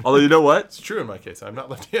 either. Although, you know what? It's true in my case. I'm not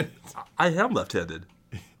left-handed. I am left-handed.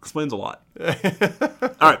 Explains a lot. All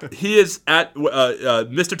right. He is at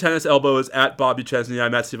Mr. Tennis Elbow is at Bobby Chesney.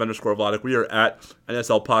 I'm at Steve_Vladeck. We are at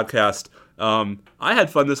NSL Podcast. I had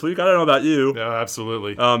fun this week. I don't know about you. No,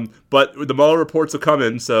 absolutely. But the Mueller reports are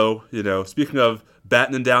coming. So, speaking of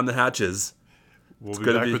battening down the hatches, we'll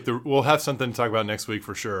be back we'll have something to talk about next week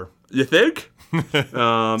for sure. You think?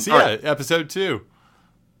 Episode 2.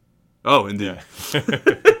 Oh, indeed.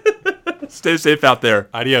 Stay safe out there.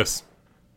 Adios.